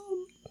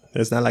home.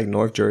 It's not like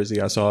North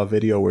Jersey. I saw a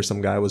video where some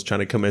guy was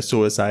trying to commit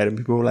suicide and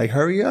people were like,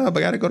 hurry up,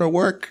 I gotta go to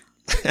work.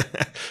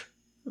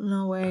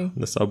 No way.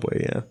 The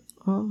subway, yeah.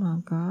 Oh my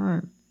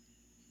god,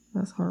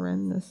 that's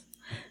horrendous.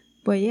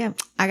 But yeah,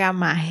 I got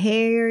my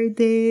hair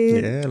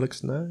did. Yeah, it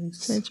looks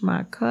nice. Change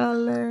my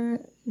color.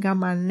 Got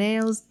my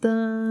nails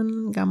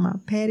done. Got my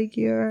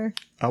pedicure.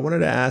 I wanted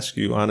to ask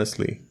you,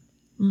 honestly.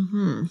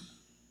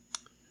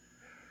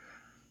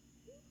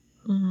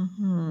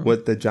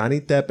 With the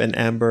Johnny Depp and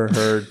Amber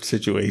Heard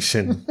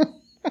situation.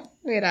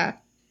 Mira.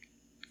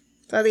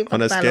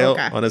 on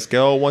a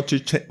scale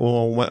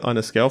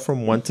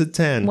from 1 to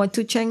 10. What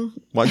to change?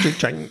 1 to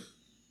 10.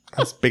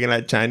 I'm speaking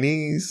like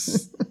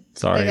Chinese.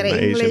 Sorry, Speaking my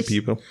Asian English.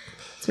 people.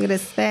 Speaking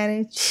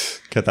Spanish.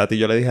 Que Tati,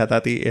 yo le dije a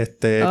Tati,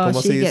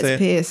 ¿cómo se she dice? gets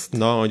pissed.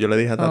 No, yo le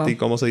dije a Tati,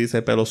 ¿cómo se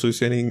dice pelo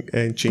sucio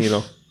en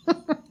chino?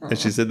 And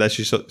she said that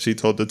she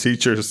told the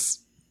teachers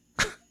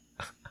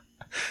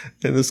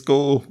in the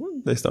school.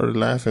 They started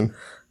laughing.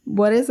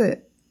 What is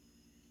it?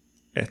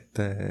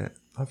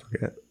 I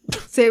forget.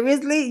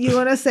 Seriously? You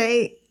want to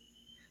say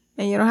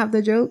and you don't have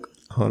the joke?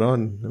 Hold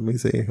on. Let me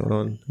see. Hold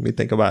on. Let me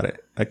think about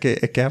it. I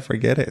can't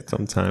forget it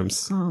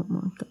sometimes. Oh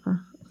my God.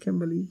 I can't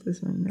believe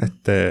this right now.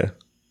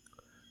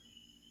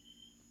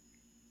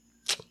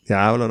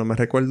 Diablo, no me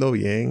recuerdo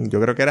bien. Yo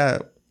creo que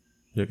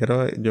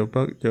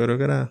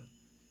era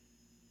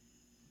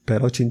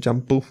pelo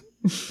chinchampú.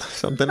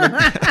 Something like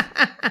that.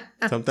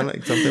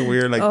 something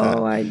weird like that.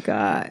 Oh my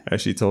God.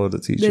 As she told the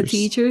teachers. The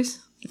teachers?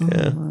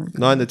 Yeah. Oh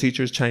No, and the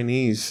teacher's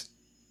Chinese.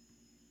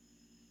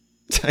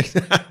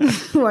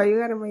 Why you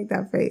gotta make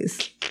that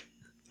face?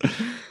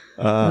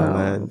 Oh,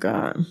 man.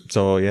 God.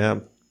 So, yeah.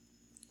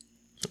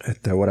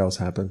 What else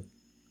happened?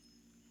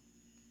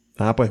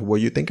 Pues, what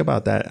do you think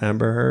about that,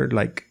 Amber Heard?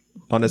 Like,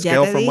 on a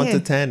scale from 1 to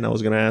 10, I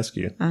was going to ask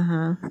you.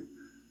 Uh-huh.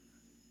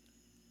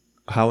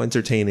 How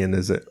entertaining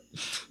is it?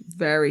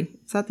 Very.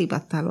 Esa tipa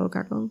está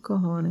loca con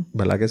cojones.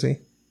 ¿Verdad que sí?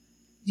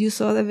 You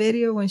saw the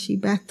video when she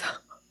backed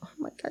up. Oh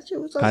my God, she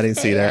was so I didn't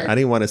see that. I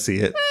didn't want to see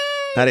it.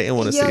 I didn't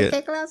want to see ¿Qué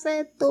it.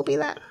 clase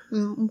estúpida?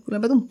 Le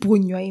meto un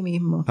puño ahí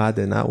mismo. I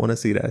did not want to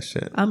see that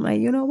shit. I'm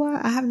like, you know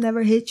what? I have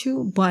never hit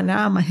you, but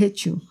now I'm going to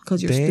hit you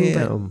because you're stupid.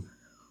 Damn.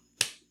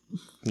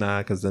 Nah,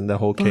 because then the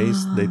whole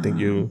case, they think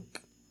you...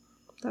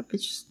 That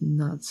bitch is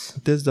nuts.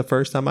 This is the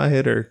first time I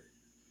hit her.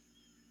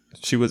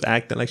 She was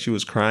acting like she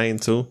was crying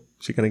too.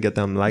 She couldn't get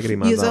them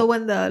lágrimas You saw out.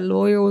 when the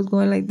lawyer was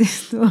going like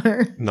this to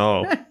her?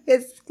 No.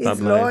 His Stop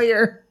lying.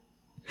 lawyer.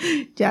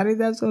 Johnny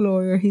Depp's a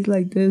lawyer. He's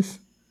like this.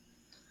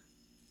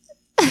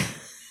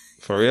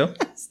 For real?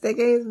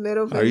 Sticking his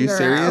middle finger Are you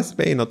serious, out.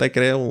 babe? No te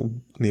creo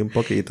ni un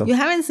poquito. You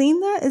haven't seen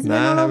that? It's been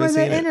Nah, all I over haven't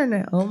the seen it.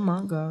 internet. Oh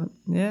my God.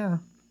 Yeah.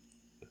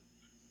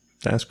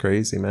 That's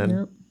crazy, man.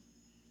 Yep.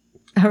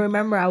 I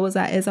remember I was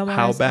at Isamar's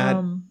How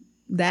bad?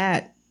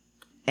 dad,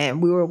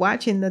 and we were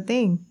watching the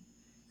thing.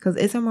 Because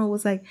Isamar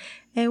was like,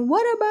 and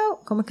what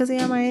about, ¿cómo que se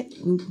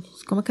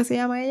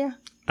llama ella?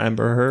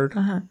 Amber Heard?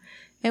 Uh-huh.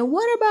 And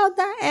what about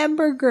that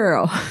Amber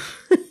girl?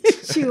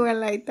 She went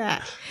like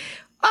that.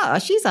 Oh,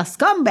 she's a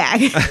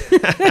scumbag.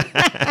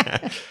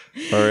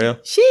 For real?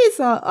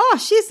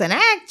 She's an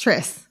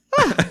actress.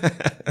 Oh,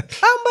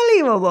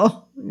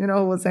 unbelievable. You know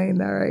who was saying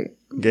that, right?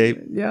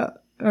 Gabe? Yeah,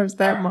 her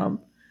stepmom.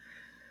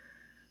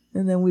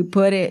 And then we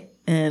put it,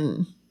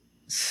 and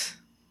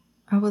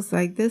I was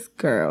like, this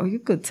girl, you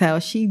could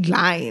tell she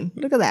lying.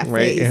 Look at that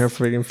Right face. in her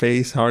freaking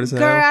face, hard as hell.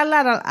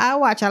 Girl, I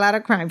watch a lot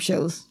of crime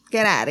shows.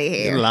 Get out of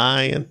here. You're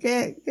lying.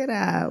 Get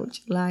out,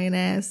 you lying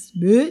ass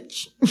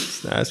bitch.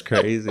 That's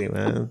crazy,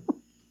 man.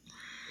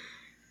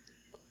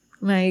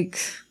 Like,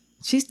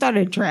 she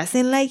started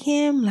dressing like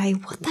him.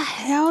 Like, what the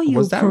hell, you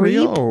Was that creep?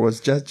 real or was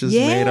just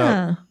made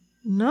up?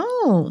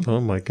 No. Oh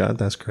my God,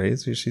 that's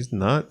crazy. She's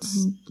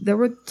nuts. They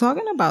were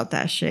talking about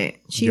that shit.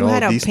 She Yo,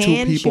 had a these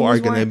pan. two She people was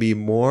are going to wearing- be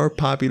more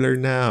popular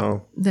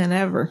now than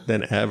ever.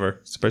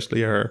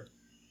 especially her.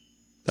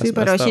 That's Sí,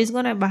 pero messed up. she's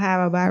gonna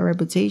have a bad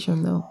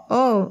reputation though.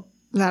 Oh,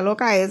 la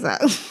loca esa.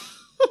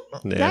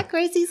 Yeah. That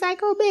crazy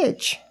psycho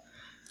bitch.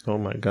 Oh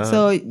my God.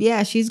 So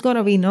yeah, she's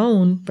gonna be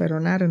known, but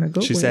not in a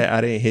good She way. said, I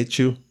didn't hit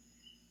you.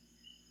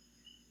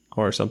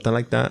 Or something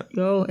like that.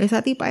 Yo,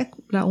 esa tipa es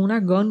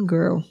una gun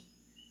girl.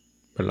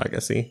 But like I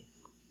see.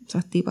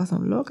 Esas tipas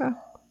son locas.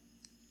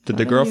 Did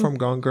the girl from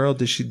Gone Girl,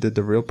 did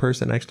the real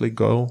person actually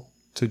go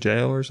to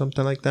jail or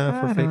something like that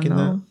for I don't faking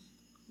know.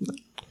 that?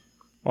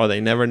 Or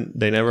they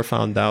never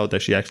found out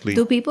that she actually...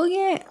 Do people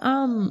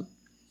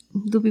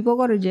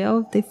go to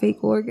jail if they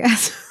fake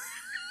orgasms?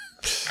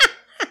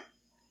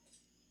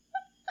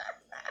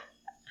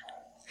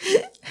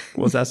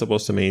 What's that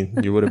supposed to mean?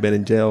 You would have been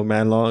in jail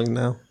mad long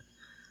now?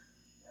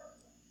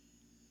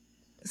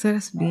 Eso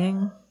eres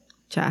bien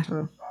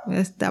charro.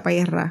 Esta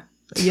perra.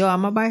 Yo,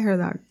 I'm gonna buy her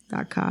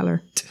that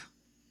collar.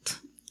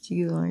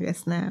 She's gonna get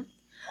snapped.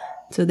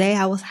 Today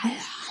I was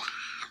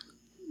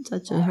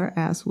touching her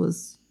ass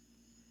was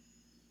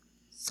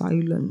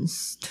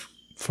silenced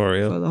For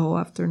real? for the whole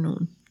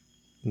afternoon.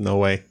 No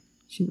way.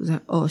 She was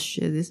like, "Oh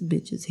shit, this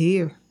bitch is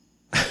here.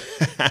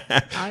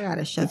 I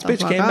gotta shut the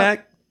Bitch fuck came up."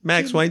 back.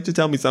 Max, why didn't you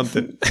tell me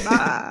something?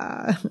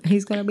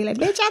 He's gonna be like,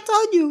 "Bitch, I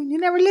told you. You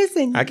never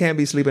listened." I can't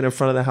be sleeping in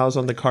front of the house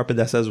on the carpet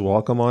that says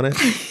welcome on it.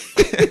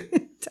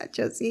 Touch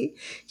her, see?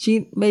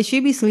 She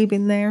be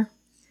sleeping there.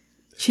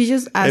 She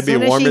just It'd be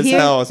warm as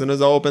hell. As soon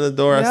as I open the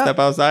door, I Yep. step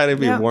outside, it'd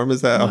be Yep. warm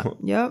as hell.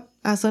 Yep.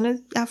 As soon as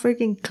I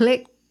freaking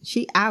click,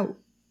 she out.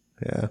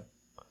 Yeah.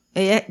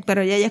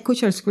 Pero ella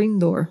escucha el screen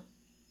door.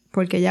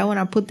 Porque ya when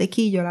I put the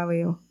key, yo la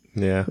veo.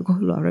 Yeah.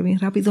 Lo abre bien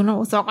rápido.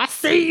 No, so I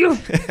see you.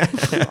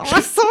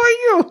 I saw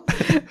you.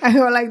 I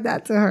go like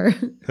that to her.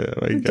 Oh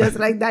my God. Just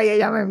like that. Y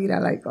ella me mira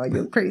like, oh,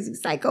 you crazy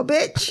psycho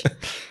bitch.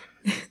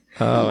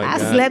 Oh my I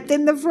God. slept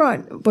in the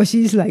front. But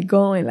she's like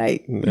going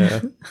like,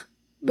 Yeah.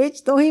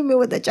 bitch, don't hit me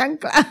with the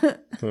chancla.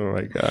 Oh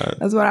my God.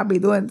 That's what I be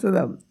doing to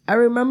them. I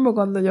remember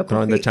cuando yo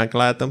Throwing the corrí.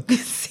 chancla at them.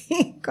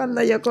 Sí,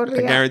 cuando yo I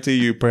corría. guarantee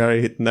you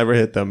probably never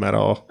hit them at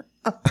all.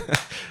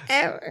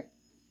 Ever.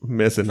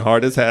 Missing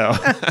hard as hell.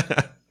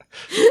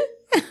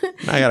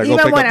 I gotta go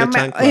pick up the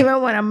chancla.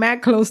 Even when I'm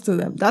mad close to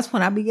them. That's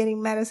when I be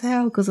getting mad as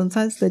hell. Because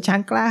sometimes the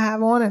chancla I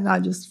have on and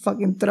I'll just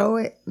fucking throw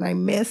it and I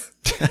miss.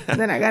 And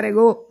then I gotta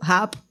go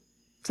hop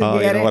to Oh,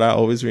 you get know it. what I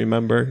always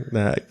remember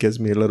that gives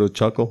me a little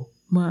chuckle?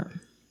 What?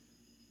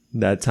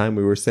 That time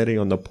we were sitting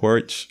on the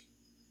porch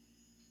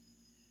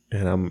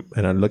and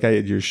I look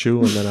at your shoe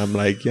and then I'm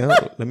like, yo,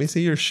 let me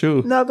see your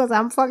shoe. No, because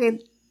I'm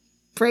fucking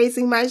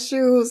praising my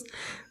shoes.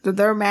 That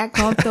they're mad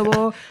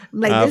comfortable. I'm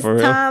like, for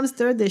this real? Toms,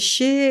 they're the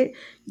shit.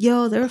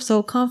 Yo, they're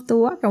so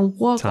comfortable. I can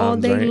walk all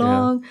Toms, day right? Yeah.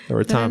 long. There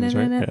were Toms,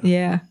 right?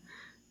 Yeah.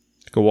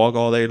 You could walk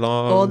all day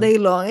long. All day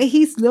long. And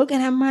he's looking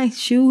at my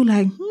shoe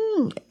like,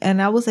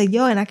 And I was like,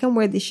 yo, and I can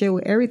wear this shit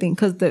with everything.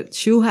 Because the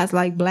shoe has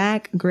like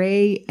black,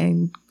 gray,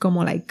 and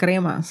como like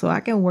crema. So I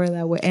can wear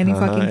that with any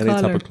fucking any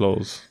color. type of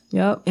clothes.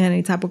 Yep,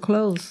 any type of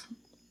clothes.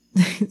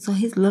 So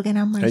he's looking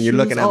at my And shoes, you're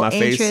looking at all my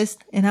face.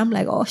 interest, and I'm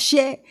like, oh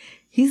shit.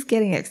 He's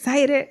getting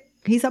excited.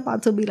 He's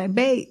about to be like,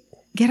 babe,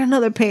 get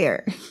another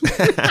pair.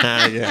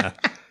 Yeah.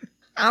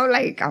 I'm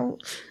like,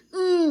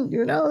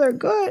 they're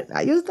good.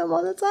 I use them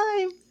all the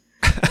time.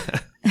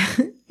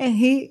 And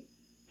he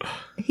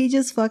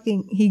just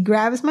he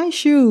grabs my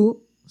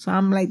shoe. So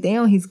I'm like,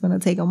 damn, he's gonna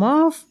take them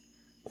off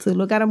to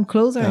look at him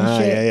closer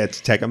and shit. Yeah,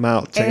 to check him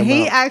out. And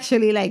he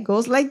actually like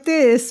goes like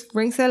this,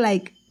 brings it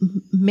like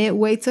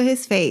midway to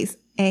his face,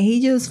 and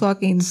he just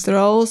fucking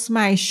throws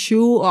my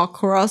shoe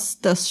across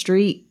the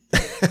street.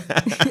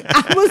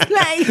 I was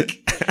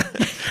like,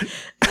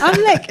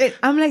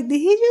 I'm like, did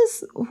he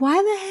just, why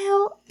the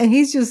hell? And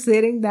he's just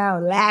sitting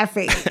down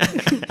laughing,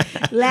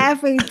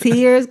 laughing,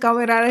 tears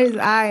coming out of his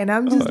eye. And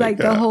I'm just like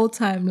God. the whole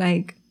time,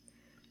 like,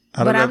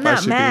 I don't but know I'm if I not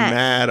should mad. be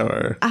mad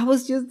or... I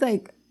was just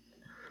like,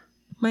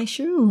 my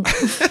shoe.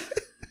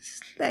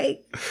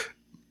 Like,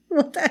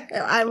 what the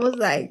hell? I was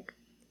like,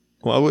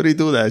 Why would he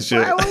do that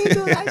shit? why would you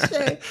do that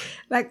shit?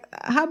 Like,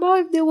 how about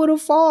if they would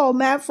have fallen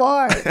mad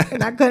far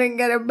and I couldn't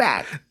get it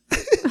back?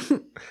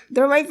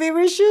 They're my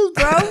favorite shoes,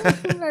 bro.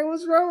 Like,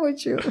 what's wrong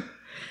with you?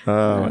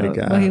 Oh my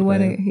God. But he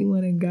went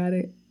man. and got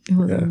it. It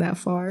wasn't that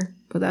far.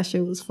 But that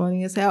shit was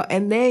funny as hell.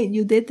 And then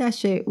you did that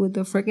shit with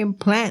the freaking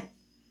plant.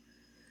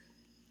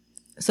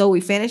 So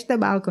we finished the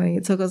balcony.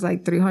 It took us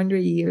like 300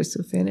 years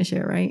to finish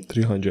it, right?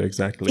 300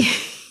 exactly.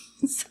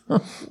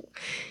 So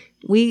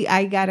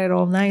I got it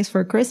all nice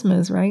for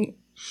Christmas, right?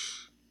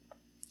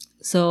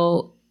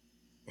 So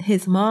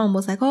his mom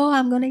was like, oh,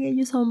 I'm gonna get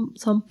you some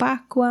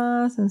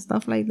Pascuas and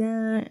stuff like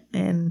that.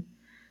 And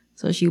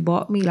so she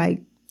bought me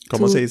like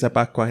 ¿Cómo se dice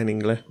Pascua en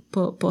inglés?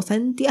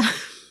 Pocentia.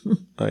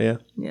 Oh, yeah.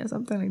 Yeah,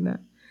 something like that.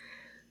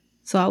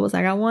 So I was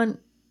like, I want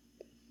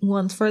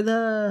one's for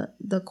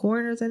the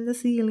corners and the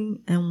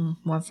ceiling, and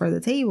one for the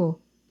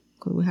table,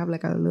 because we have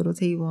like a little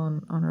table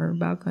on our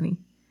balcony.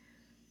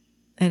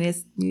 And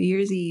it's New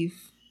Year's Eve,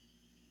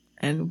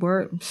 and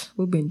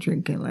we've been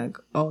drinking like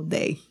all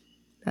day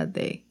that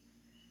day.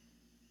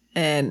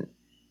 And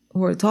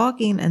we're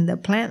talking, and the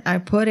plant, I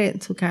put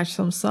it to catch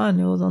some sun.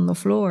 It was on the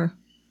floor.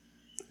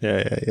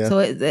 Yeah.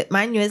 So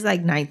mind you, it's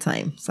like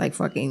nighttime. It's like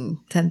fucking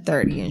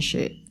 10:30 and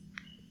shit.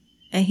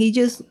 And he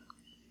just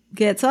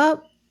gets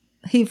up.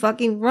 He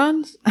fucking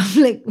runs.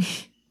 I'm like,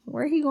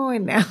 where he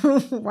going now?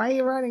 Why are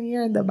you running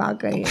here in the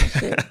balcony and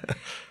shit?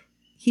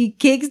 He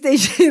kicks the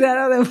shit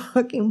out of the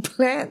fucking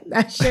plant.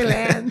 That shit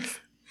lands.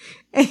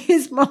 And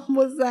his mom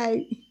was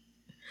like,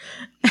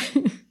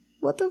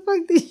 what the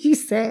fuck did you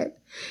say?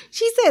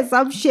 She said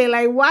some shit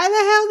like, why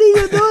the hell did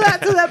you do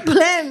that to the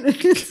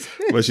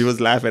plant? But she was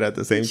laughing at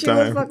the same she time.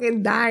 She was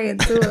fucking dying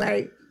too.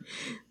 Like,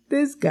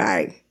 this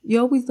guy.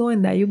 You always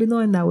doing that. You've been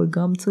doing that with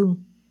gum too.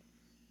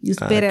 You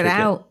spit it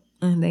out,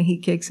 and then he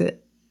kicks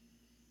it.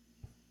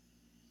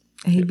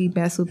 And he'd be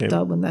best souped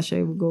up when that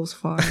shit goes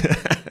far.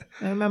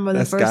 I remember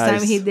the first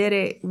time he did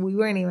it, we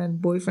weren't even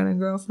boyfriend and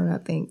girlfriend, I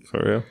think. For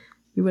real?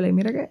 We were like,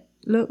 mira,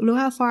 look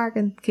how far I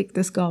can kick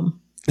this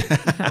gum.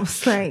 I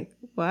was like,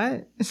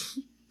 what?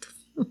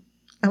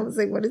 I was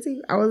like, what is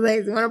he? I was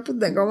like, you want to put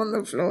the gum on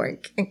the floor?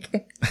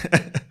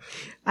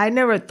 I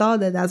never thought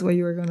that that's what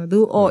you were going to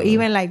do. Or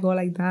even like go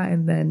like that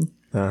and then.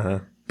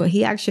 But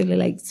he actually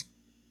like,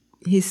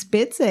 he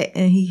spits it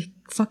and he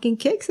fucking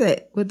kicks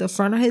it with the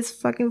front of his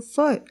fucking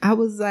foot. I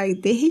was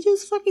like, did he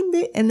just fucking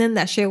did? And then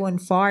that shit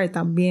went far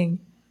también.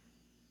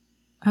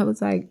 I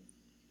was like,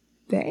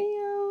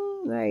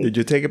 damn. Like, did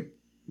you take it?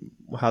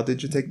 How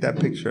did you take that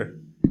picture?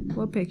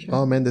 What picture?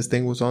 Oh man, this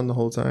thing was on the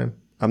whole time.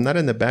 I'm not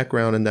in the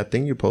background in that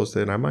thing you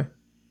posted, am I?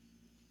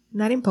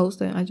 Not in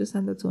posted. I just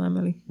sent it to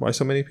Emily. Why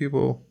so many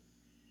people?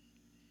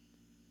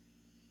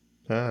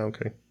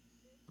 Okay.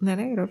 Then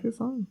get off your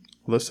phone.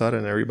 All of a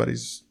sudden,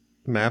 everybody's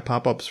mad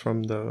pop-ups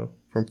from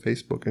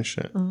Facebook and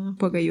shit.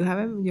 Porque you're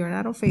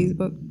not on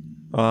Facebook.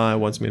 It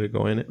wants me to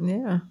go in it.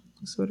 Yeah,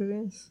 that's what it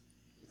is.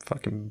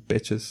 Fucking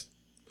bitches.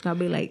 I'll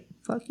be like,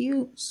 fuck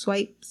you.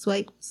 Swipe,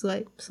 swipe,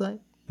 swipe, swipe.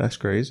 That's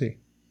crazy.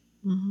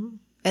 Mm-hmm.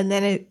 And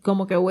then it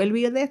como que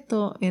vuelve de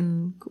esto,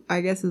 and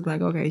I guess it's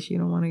like, okay, she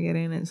don't want to get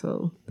in it,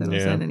 so they don't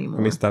send anymore.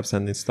 Let me stop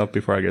sending stuff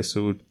before I get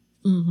sued.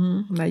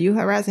 Mm-hmm. Now you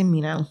harassing me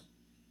now.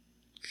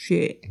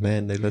 Shit.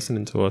 Man, they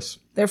listening to us.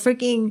 They're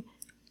freaking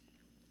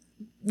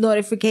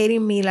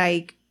notificating me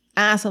like,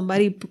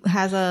 somebody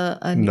has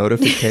a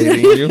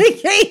notificating you?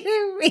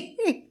 Notificating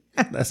me.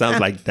 That sounds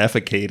like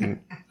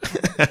defecating.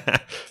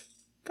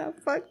 The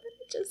fuck did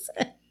I just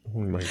say? Oh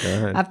my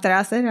God. After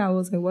I said it, I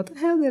was like, what the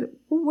hell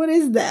what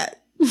is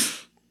that?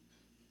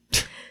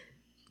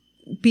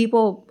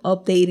 People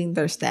updating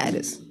their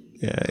status.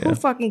 Yeah. Who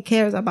fucking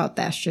cares about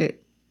that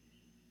shit?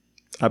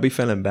 I be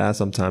feeling bad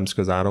sometimes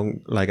because I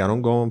don't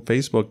go on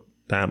Facebook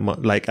that much.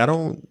 Like I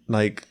don't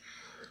like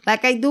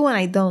I do and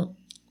I don't.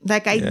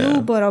 Like I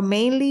do, but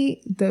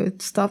mainly the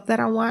stuff that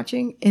I'm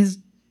watching is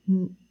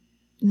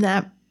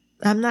not.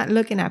 I'm not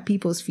looking at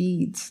people's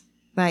feeds.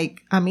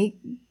 Like I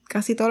mean,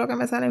 casi todo lo que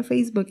me sale en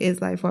Facebook is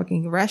like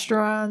fucking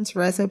restaurants,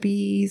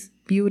 recipes,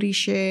 beauty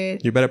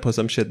shit. You better put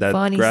some shit that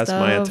grabs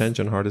my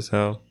attention hard as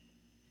hell.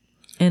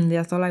 And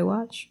that's all I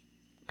watch.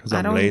 Because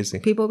I'm lazy.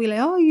 People be like,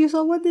 oh, you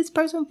saw what this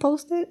person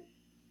posted?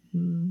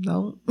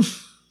 No.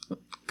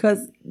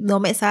 Because no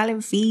me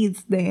salen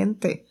feeds de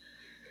gente.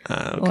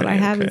 Okay, all I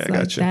have is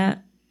like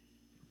that.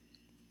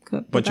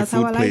 Bunch of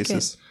food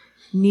places.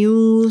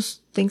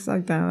 News, things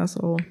like that. That's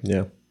all.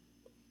 Yeah.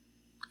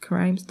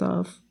 Crime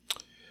stuff.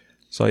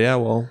 So yeah,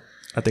 well,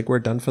 I think we're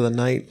done for the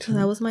night. So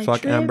that was my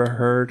Fuck trip. Amber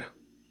Heard.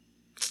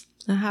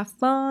 I have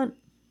fun.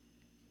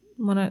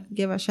 I want to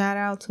give a shout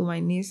out to my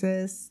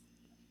nieces,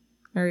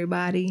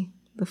 everybody,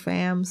 the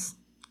fams.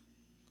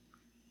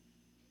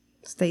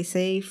 Stay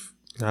safe.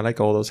 I like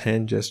all those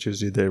hand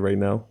gestures you did right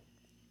now.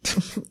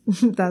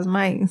 That's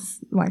my gang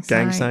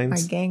sign, signs.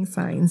 my gang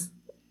signs.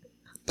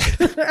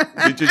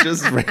 Did you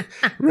just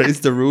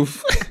raise the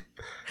roof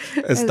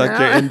and stuck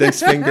your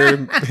index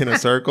finger in a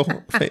circle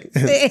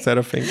instead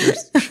of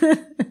fingers?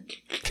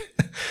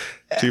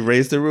 She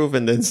raised the roof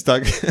and then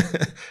stuck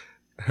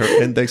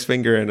her index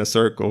finger in a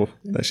circle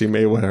that she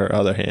made with her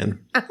other hand.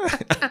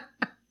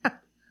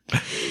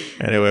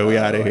 Anyway, we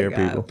out of here,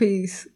 God. people. Peace.